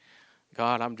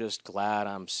 God, I'm just glad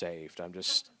I'm saved.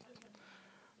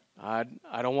 I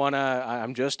don't want to,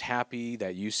 I'm just happy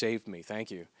that you saved me.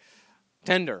 Thank you.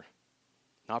 Tender.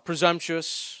 Not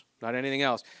presumptuous, not anything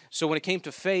else. So when it came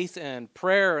to faith and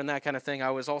prayer and that kind of thing,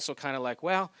 I was also kind of like,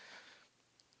 well,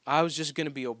 I was just going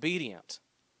to be obedient.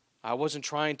 I wasn't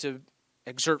trying to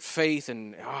exert faith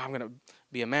and I'm going to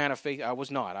be a man of faith. I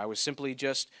was not. I was simply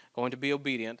just going to be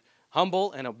obedient,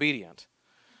 humble and obedient.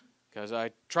 Because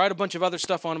I tried a bunch of other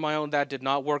stuff on my own that did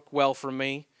not work well for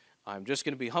me. I'm just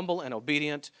going to be humble and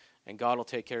obedient, and God will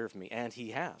take care of me. And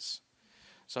he has.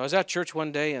 So I was at church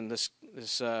one day, and this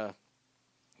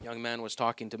young man was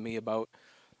talking to me about,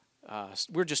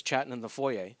 we were just chatting in the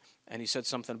foyer, and he said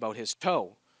something about his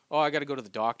toe. Oh, I got to go to the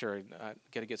doctor. I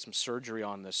got to get some surgery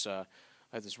on this. I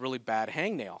have this really bad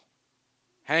hangnail.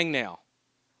 Hangnail.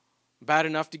 Bad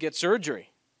enough to get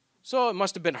surgery. So it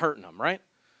must have been hurting him, right?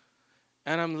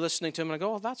 And I'm listening to him, and I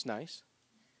go, oh, that's nice.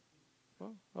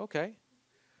 Well, okay.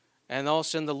 And all of a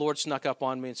sudden, the Lord snuck up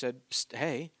on me and said, psst,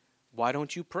 hey, why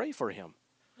don't you pray for him?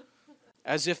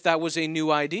 As if that was a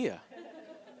new idea.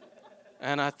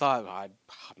 And I thought,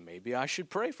 maybe I should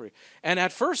pray for you. And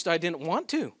at first, I didn't want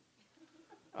to.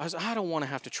 I don't want to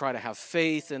have to try to have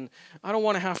faith, and I don't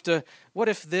want to have to, what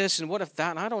if this and what if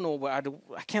that, and I don't know,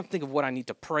 I can't think of what I need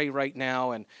to pray right now,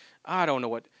 and I don't know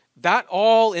what. That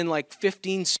all in like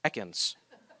 15 seconds.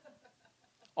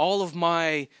 All of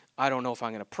my, I don't know if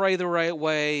I'm going to pray the right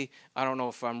way. I don't know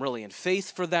if I'm really in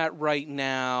faith for that right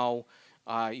now.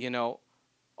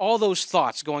 All those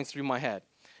thoughts going through my head.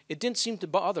 It didn't seem to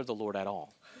bother the Lord at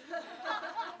all.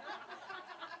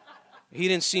 He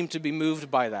didn't seem to be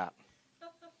moved by that.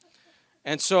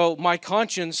 And so my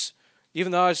conscience,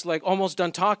 even though I was like almost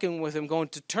done talking with him, going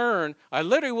to turn, I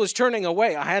literally was turning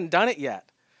away. I hadn't done it yet.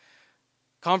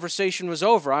 Conversation was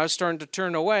over. I was starting to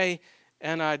turn away,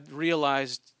 and I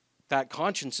realized that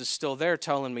conscience is still there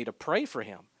telling me to pray for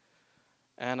him.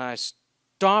 And I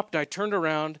stopped. I turned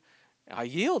around. I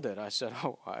yielded. I said,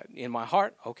 in my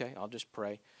heart, okay, I'll just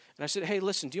pray. And I said, hey,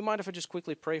 listen, do you mind if I just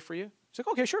quickly pray for you? He's like,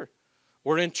 okay, sure.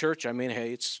 We're in church. I mean,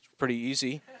 hey, it's pretty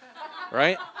easy,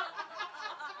 right?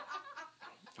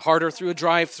 Harder through a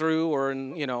drive-through or,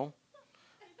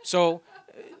 So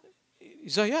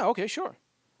he's like, yeah, okay, sure.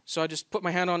 So I just put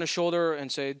my hand on his shoulder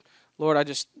and said, Lord,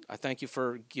 I thank you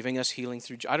for giving us healing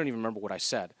through. I don't even remember what I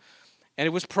said. And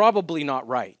it was probably not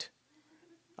right.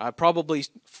 I probably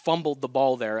fumbled the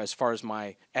ball there as far as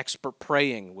my expert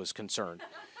praying was concerned.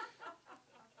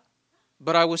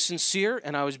 But I was sincere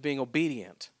and I was being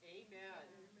obedient. Amen.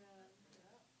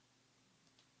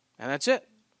 And that's it.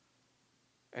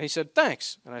 And he said,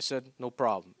 thanks. And I said, no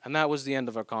problem. And that was the end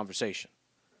of our conversation.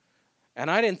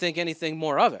 And I didn't think anything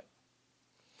more of it.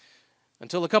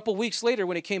 Until a couple weeks later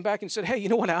when he came back and said, hey, you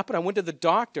know what happened? I went to the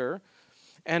doctor,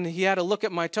 and he had a look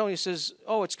at my toe, and he says,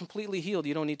 oh, it's completely healed.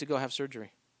 You don't need to go have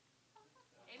surgery.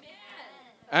 Amen.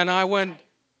 And I went,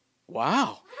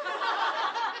 wow.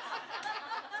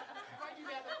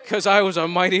 Because I was a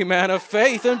mighty man of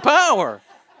faith and power.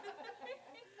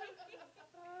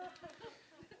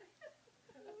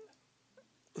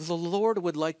 The Lord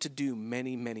would like to do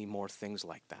many, many more things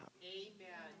like that. Amen.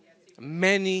 Yes,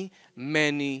 Many,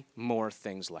 many more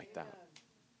things like that.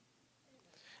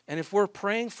 And if we're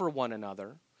praying for one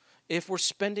another, if we're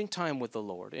spending time with the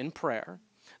Lord in prayer,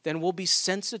 then we'll be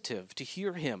sensitive to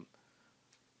hear him,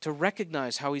 to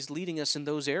recognize how he's leading us in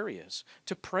those areas,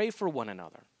 to pray for one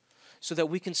another, so that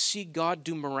we can see God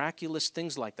do miraculous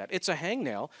things like that. It's a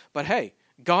hangnail, but hey,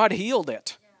 God healed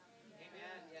it.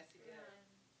 Amen. Yes, he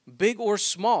did. Big or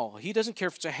small. He doesn't care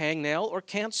if it's a hangnail or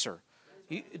cancer.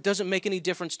 It doesn't make any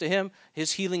difference to him.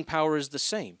 His healing power is the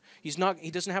same. He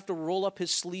doesn't have to roll up his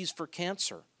sleeves for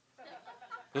cancer.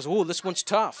 He goes, oh, this one's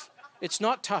tough. It's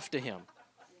not tough to him.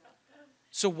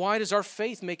 So why does our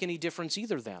faith make any difference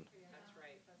either then? That's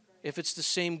right. If it's the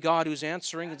same God who's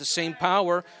answering, the same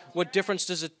power, what difference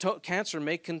does cancer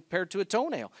make compared to a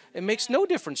toenail? It makes no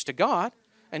difference to God,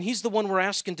 and he's the one we're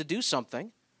asking to do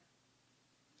something.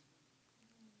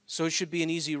 So it should be an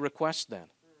easy request then.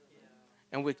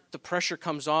 And when the pressure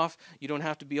comes off, you don't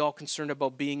have to be all concerned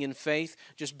about being in faith.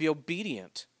 Just be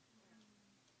obedient.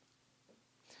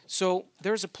 So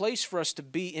there's a place for us to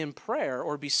be in prayer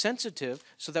or be sensitive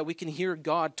so that we can hear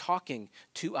God talking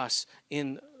to us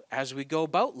as we go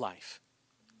about life.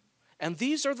 And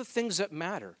these are the things that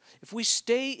matter. If we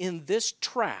stay in this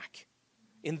track,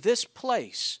 in this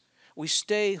place, we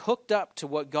stay hooked up to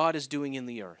what God is doing in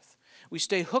the earth. We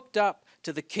stay hooked up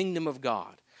to the kingdom of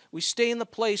God. We stay in the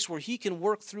place where he can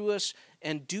work through us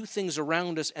and do things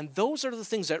around us, and those are the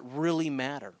things that really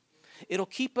matter. It'll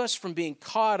keep us from being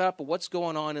caught up with what's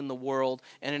going on in the world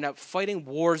and end up fighting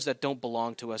wars that don't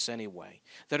belong to us anyway,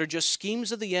 that are just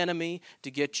schemes of the enemy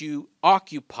to get you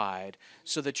occupied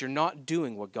so that you're not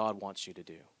doing what God wants you to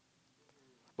do.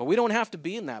 But we don't have to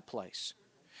be in that place.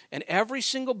 And every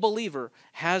single believer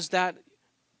has that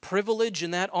privilege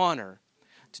and that honor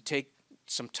to take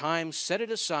some time, set it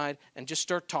aside, and just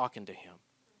start talking to him.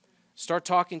 Start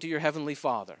talking to your Heavenly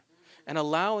Father and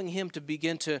allowing him to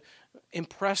begin to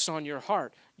impress on your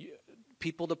heart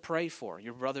people to pray for,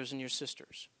 your brothers and your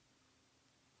sisters.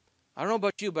 I don't know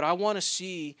about you, but I want to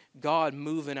see God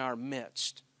move in our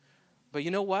midst. But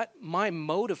you know what? My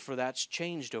motive for that's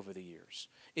changed over the years.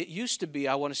 It used to be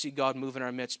I want to see God move in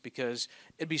our midst because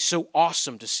it'd be so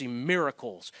awesome to see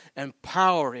miracles and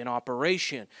power in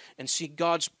operation and see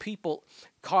God's people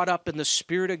caught up in the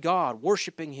Spirit of God,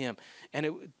 worshiping him.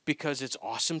 And because it's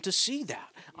awesome to see that.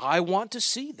 I want to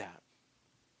see that.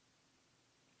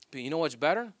 But you know what's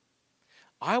better?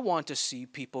 I want to see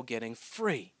people getting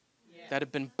free that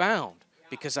have been bound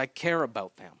because I care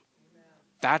about them.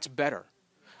 That's better.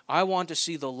 I want to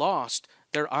see the lost,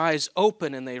 their eyes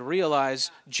open and they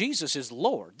realize Jesus is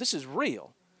Lord. This is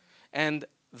real. And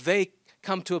they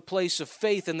come to a place of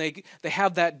faith and they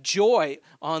have that joy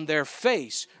on their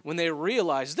face when they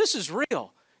realize this is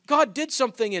real. God did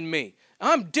something in me.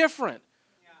 I'm different.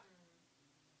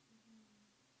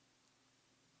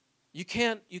 You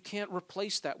can't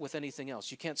replace that with anything else.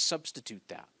 You can't substitute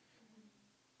that.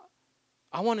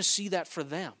 I want to see that for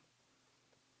them.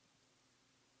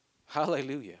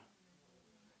 Hallelujah.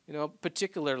 You know,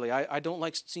 particularly, I don't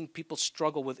like seeing people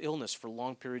struggle with illness for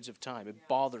long periods of time. It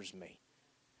bothers me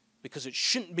because it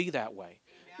shouldn't be that way.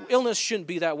 Illness shouldn't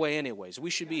be that way anyways. We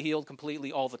should be healed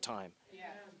completely all the time.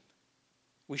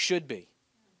 We should be.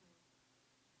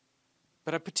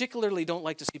 But I particularly don't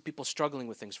like to see people struggling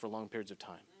with things for long periods of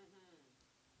time.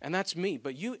 And that's me.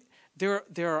 But there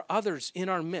are others in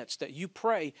our midst that you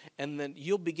pray and then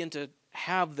you'll begin to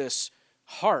have this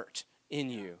heart in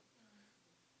you.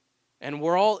 And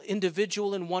we're all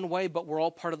individual in one way, but we're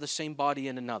all part of the same body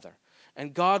in another.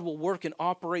 And God will work and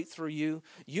operate through you.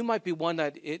 You might be one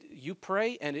that you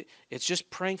pray, and it's just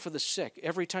praying for the sick.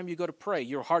 Every time you go to pray,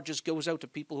 your heart just goes out to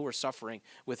people who are suffering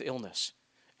with illness.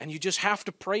 And you just have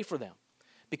to pray for them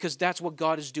because that's what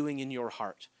God is doing in your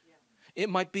heart. It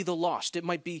might be the lost. It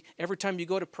might be every time you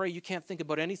go to pray, you can't think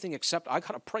about anything except, I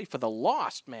got to pray for the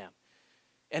lost, man.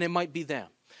 And it might be them.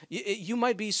 You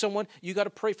might be someone, you got to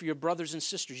pray for your brothers and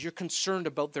sisters. You're concerned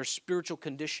about their spiritual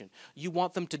condition. You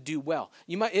want them to do well.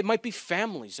 It might be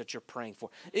families that you're praying for.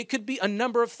 It could be a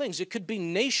number of things. It could be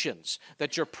nations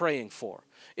that you're praying for.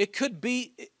 It could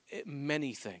be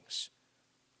many things.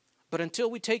 But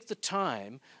until we take the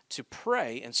time to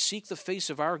pray and seek the face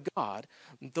of our God,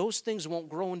 those things won't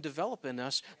grow and develop in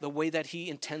us the way that he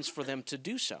intends for them to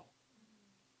do so.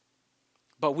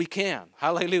 But we can.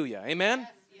 Hallelujah. Amen?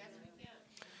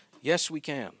 Yes, we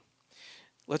can.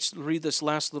 Let's read this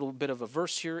last little bit of a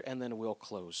verse here, and then we'll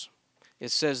close.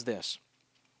 It says this,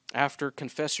 after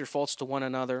confess your faults to one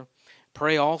another,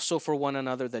 pray also for one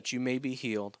another that you may be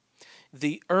healed.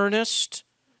 The earnest,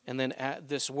 and then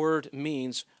this word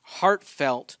means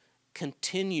heartfelt,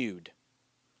 continued.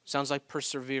 Sounds like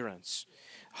perseverance.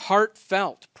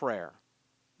 Heartfelt prayer.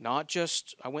 Not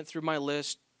just, I went through my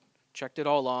list, checked it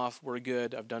all off, we're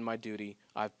good, I've done my duty,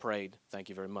 I've prayed, thank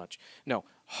you very much. No,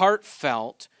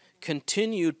 heartfelt,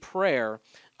 continued prayer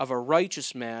of a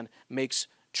righteous man makes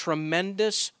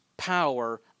tremendous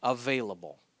power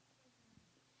available.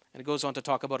 And it goes on to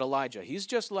talk about Elijah. He's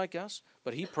just like us,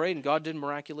 but he prayed and God did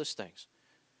miraculous things.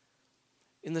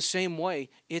 In the same way,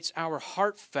 it's our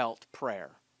heartfelt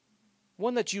prayer.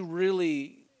 One that you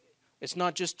really, it's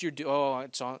not just your,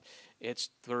 it's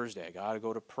Thursday, I got to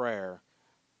go to prayer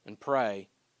and pray.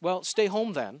 Well, stay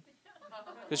home then,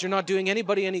 because you're not doing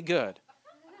anybody any good.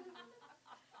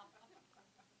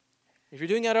 If you're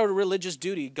doing that out of religious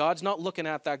duty, God's not looking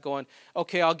at that going,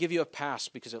 okay, I'll give you a pass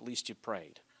because at least you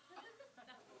prayed.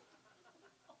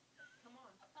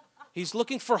 He's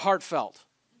looking for heartfelt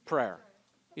prayer.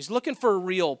 He's looking for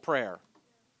real prayer,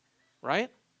 right?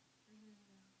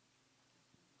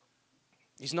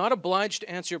 He's not obliged to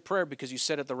answer your prayer because you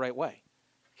said it the right way.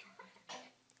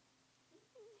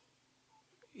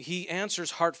 He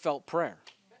answers heartfelt prayer.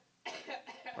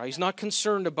 Right? He's not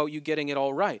concerned about you getting it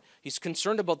all right. He's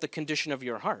concerned about the condition of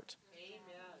your heart.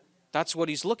 That's what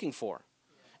he's looking for.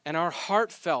 And our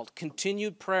heartfelt,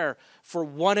 continued prayer for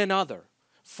one another,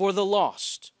 for the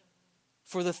lost,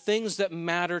 for the things that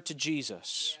matter to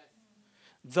Jesus.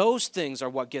 Those things are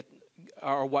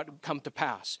what come to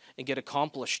pass and get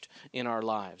accomplished in our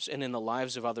lives and in the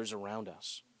lives of others around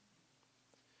us.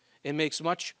 It makes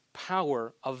much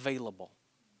power available.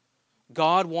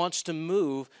 God wants to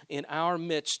move in our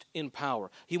midst in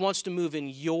power. He wants to move in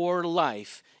your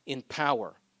life in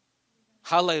power.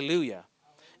 Hallelujah.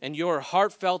 And your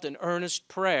heartfelt and earnest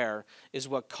prayer is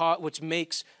what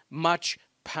makes much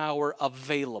power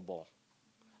available.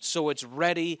 So it's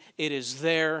ready, it is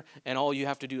there, and all you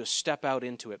have to do is step out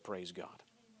into it, praise God.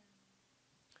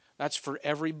 That's for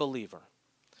every believer.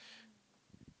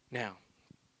 Now,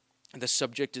 this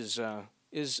subject is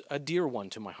a dear one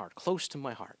to my heart, close to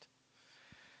my heart.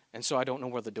 And so I don't know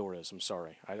where the door is. I'm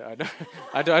sorry. I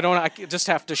just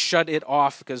have to shut it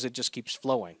off because it just keeps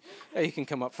flowing. Hey, you can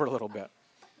come up for a little bit.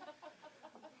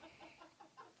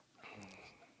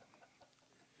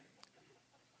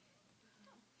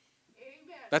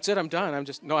 That's it. I'm done. I'm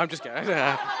just kidding.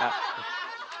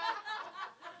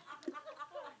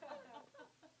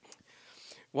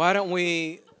 Why don't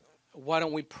we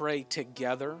pray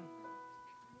together?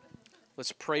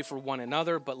 Let's pray for one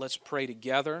another, but let's pray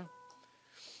together.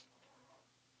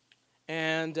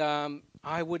 And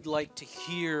I would like to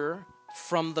hear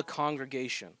from the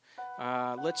congregation.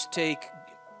 Let's take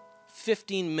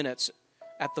 15 minutes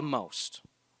at the most.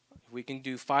 If we can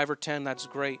do 5 or 10, that's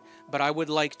great. But I would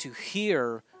like to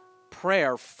hear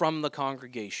prayer from the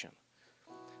congregation.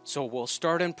 So we'll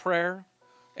start in prayer.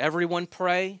 Everyone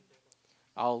pray.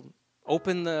 I'll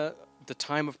open the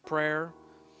time of prayer.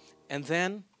 And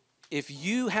then if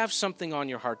you have something on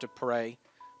your heart to pray,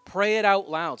 pray it out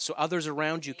loud so others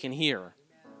around you can hear.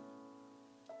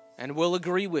 And we'll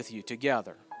agree with you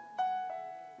together.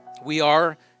 We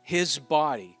are His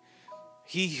body.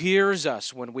 He hears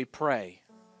us when we pray.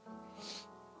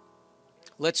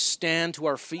 Let's stand to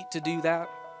our feet to do that.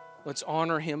 Let's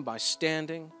honor Him by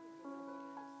standing.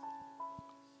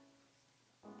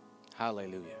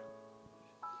 Hallelujah.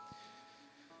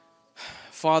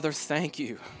 Father, thank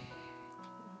you.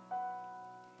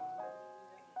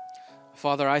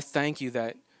 Father, I thank you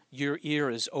that your ear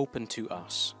is open to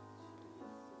us.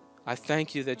 I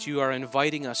thank you that you are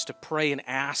inviting us to pray and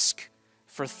ask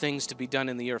for things to be done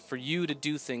in the earth, for you to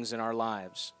do things in our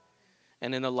lives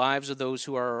and in the lives of those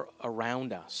who are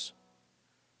around us.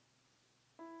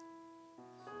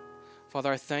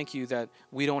 Father, I thank you that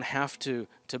we don't have to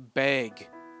beg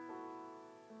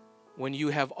when you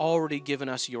have already given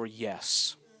us your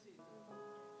yes.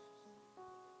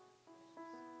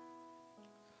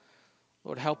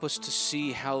 Lord, help us to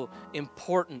see how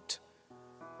important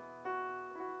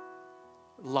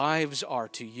lives are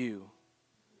to you.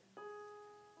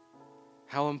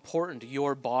 How important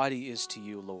your body is to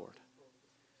you, Lord.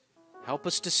 Help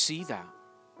us to see that.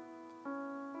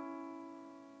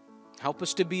 Help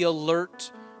us to be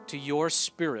alert to your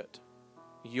spirit,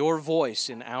 your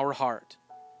voice in our heart.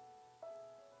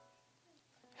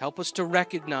 Help us to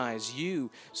recognize you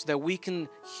so that we can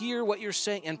hear what you're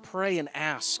saying and pray and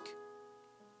ask.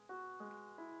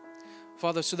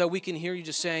 Father, so that we can hear you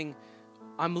just saying,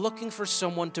 I'm looking for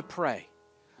someone to pray.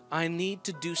 I need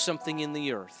to do something in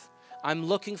the earth. I'm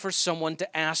looking for someone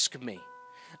to ask me.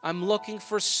 I'm looking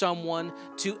for someone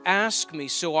to ask me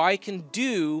so I can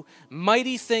do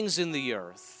mighty things in the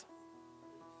earth.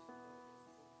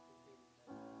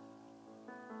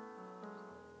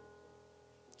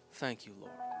 Thank you,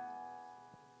 Lord.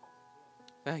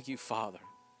 Thank you, Father.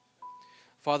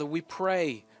 Father, we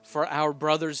pray for our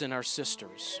brothers and our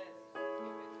sisters.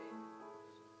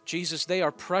 Jesus, they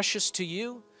are precious to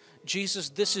you. Jesus,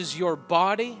 this is your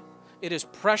body. It is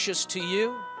precious to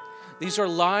you. These are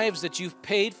lives that you've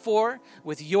paid for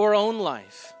with your own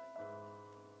life.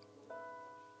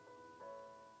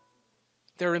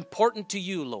 They're important to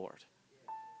you, Lord.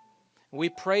 We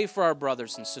pray for our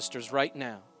brothers and sisters right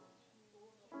now.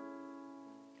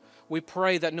 We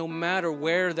pray that no matter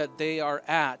where that they are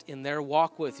at in their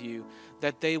walk with you,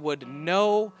 that they would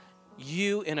know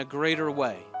you in a greater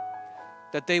way,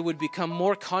 that they would become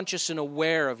more conscious and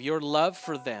aware of your love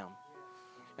for them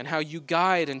and how you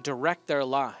guide and direct their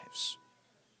lives.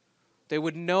 They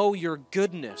would know your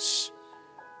goodness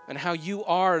and how you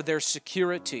are their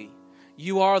security.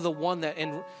 You are the one that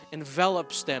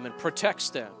envelops them and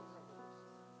protects them.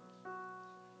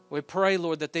 We pray,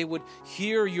 Lord, that they would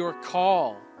hear your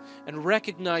call and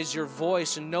recognize your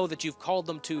voice and know that you've called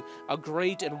them to a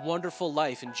great and wonderful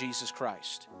life in Jesus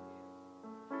Christ.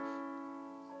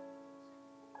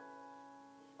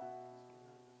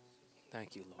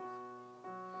 Thank you, Lord.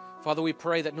 Father, we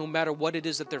pray that no matter what it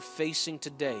is that they're facing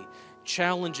today,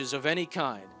 challenges of any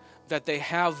kind, that they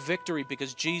have victory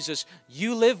because Jesus,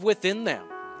 you live within them.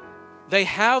 They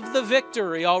have the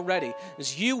victory already,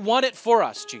 as you won it for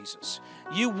us, Jesus.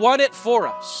 You won it for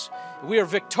us. We are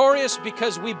victorious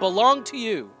because we belong to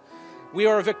you. We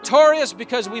are victorious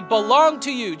because we belong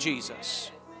to you,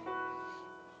 Jesus.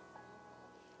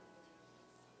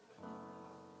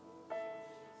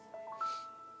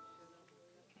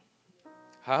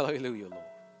 Hallelujah, Lord.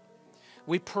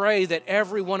 We pray that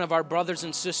every one of our brothers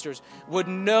and sisters would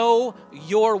know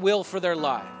your will for their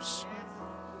lives.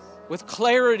 With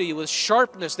clarity, with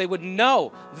sharpness, they would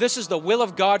know this is the will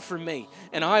of God for me,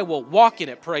 and I will walk in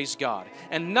it, praise God.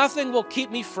 And nothing will keep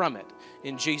me from it,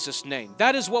 in Jesus' name.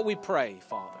 That is what we pray,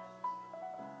 Father.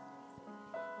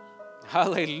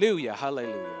 Hallelujah,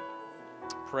 hallelujah.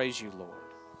 Praise you, Lord.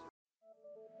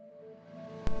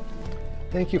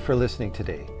 Thank you for listening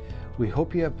today. We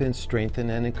hope you have been strengthened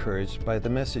and encouraged by the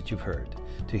message you've heard.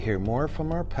 To hear more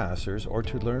from our pastors or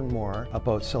to learn more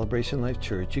about Celebration Life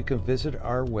Church, you can visit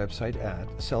our website at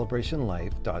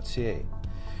celebrationlife.ca.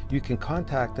 You can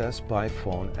contact us by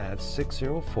phone at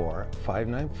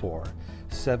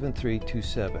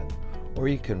 604-594-7327, or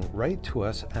you can write to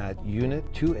us at Unit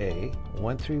 2A,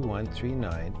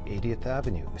 13139 80th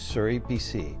Avenue, Surrey,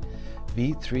 BC,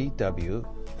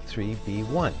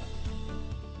 V3W3B1.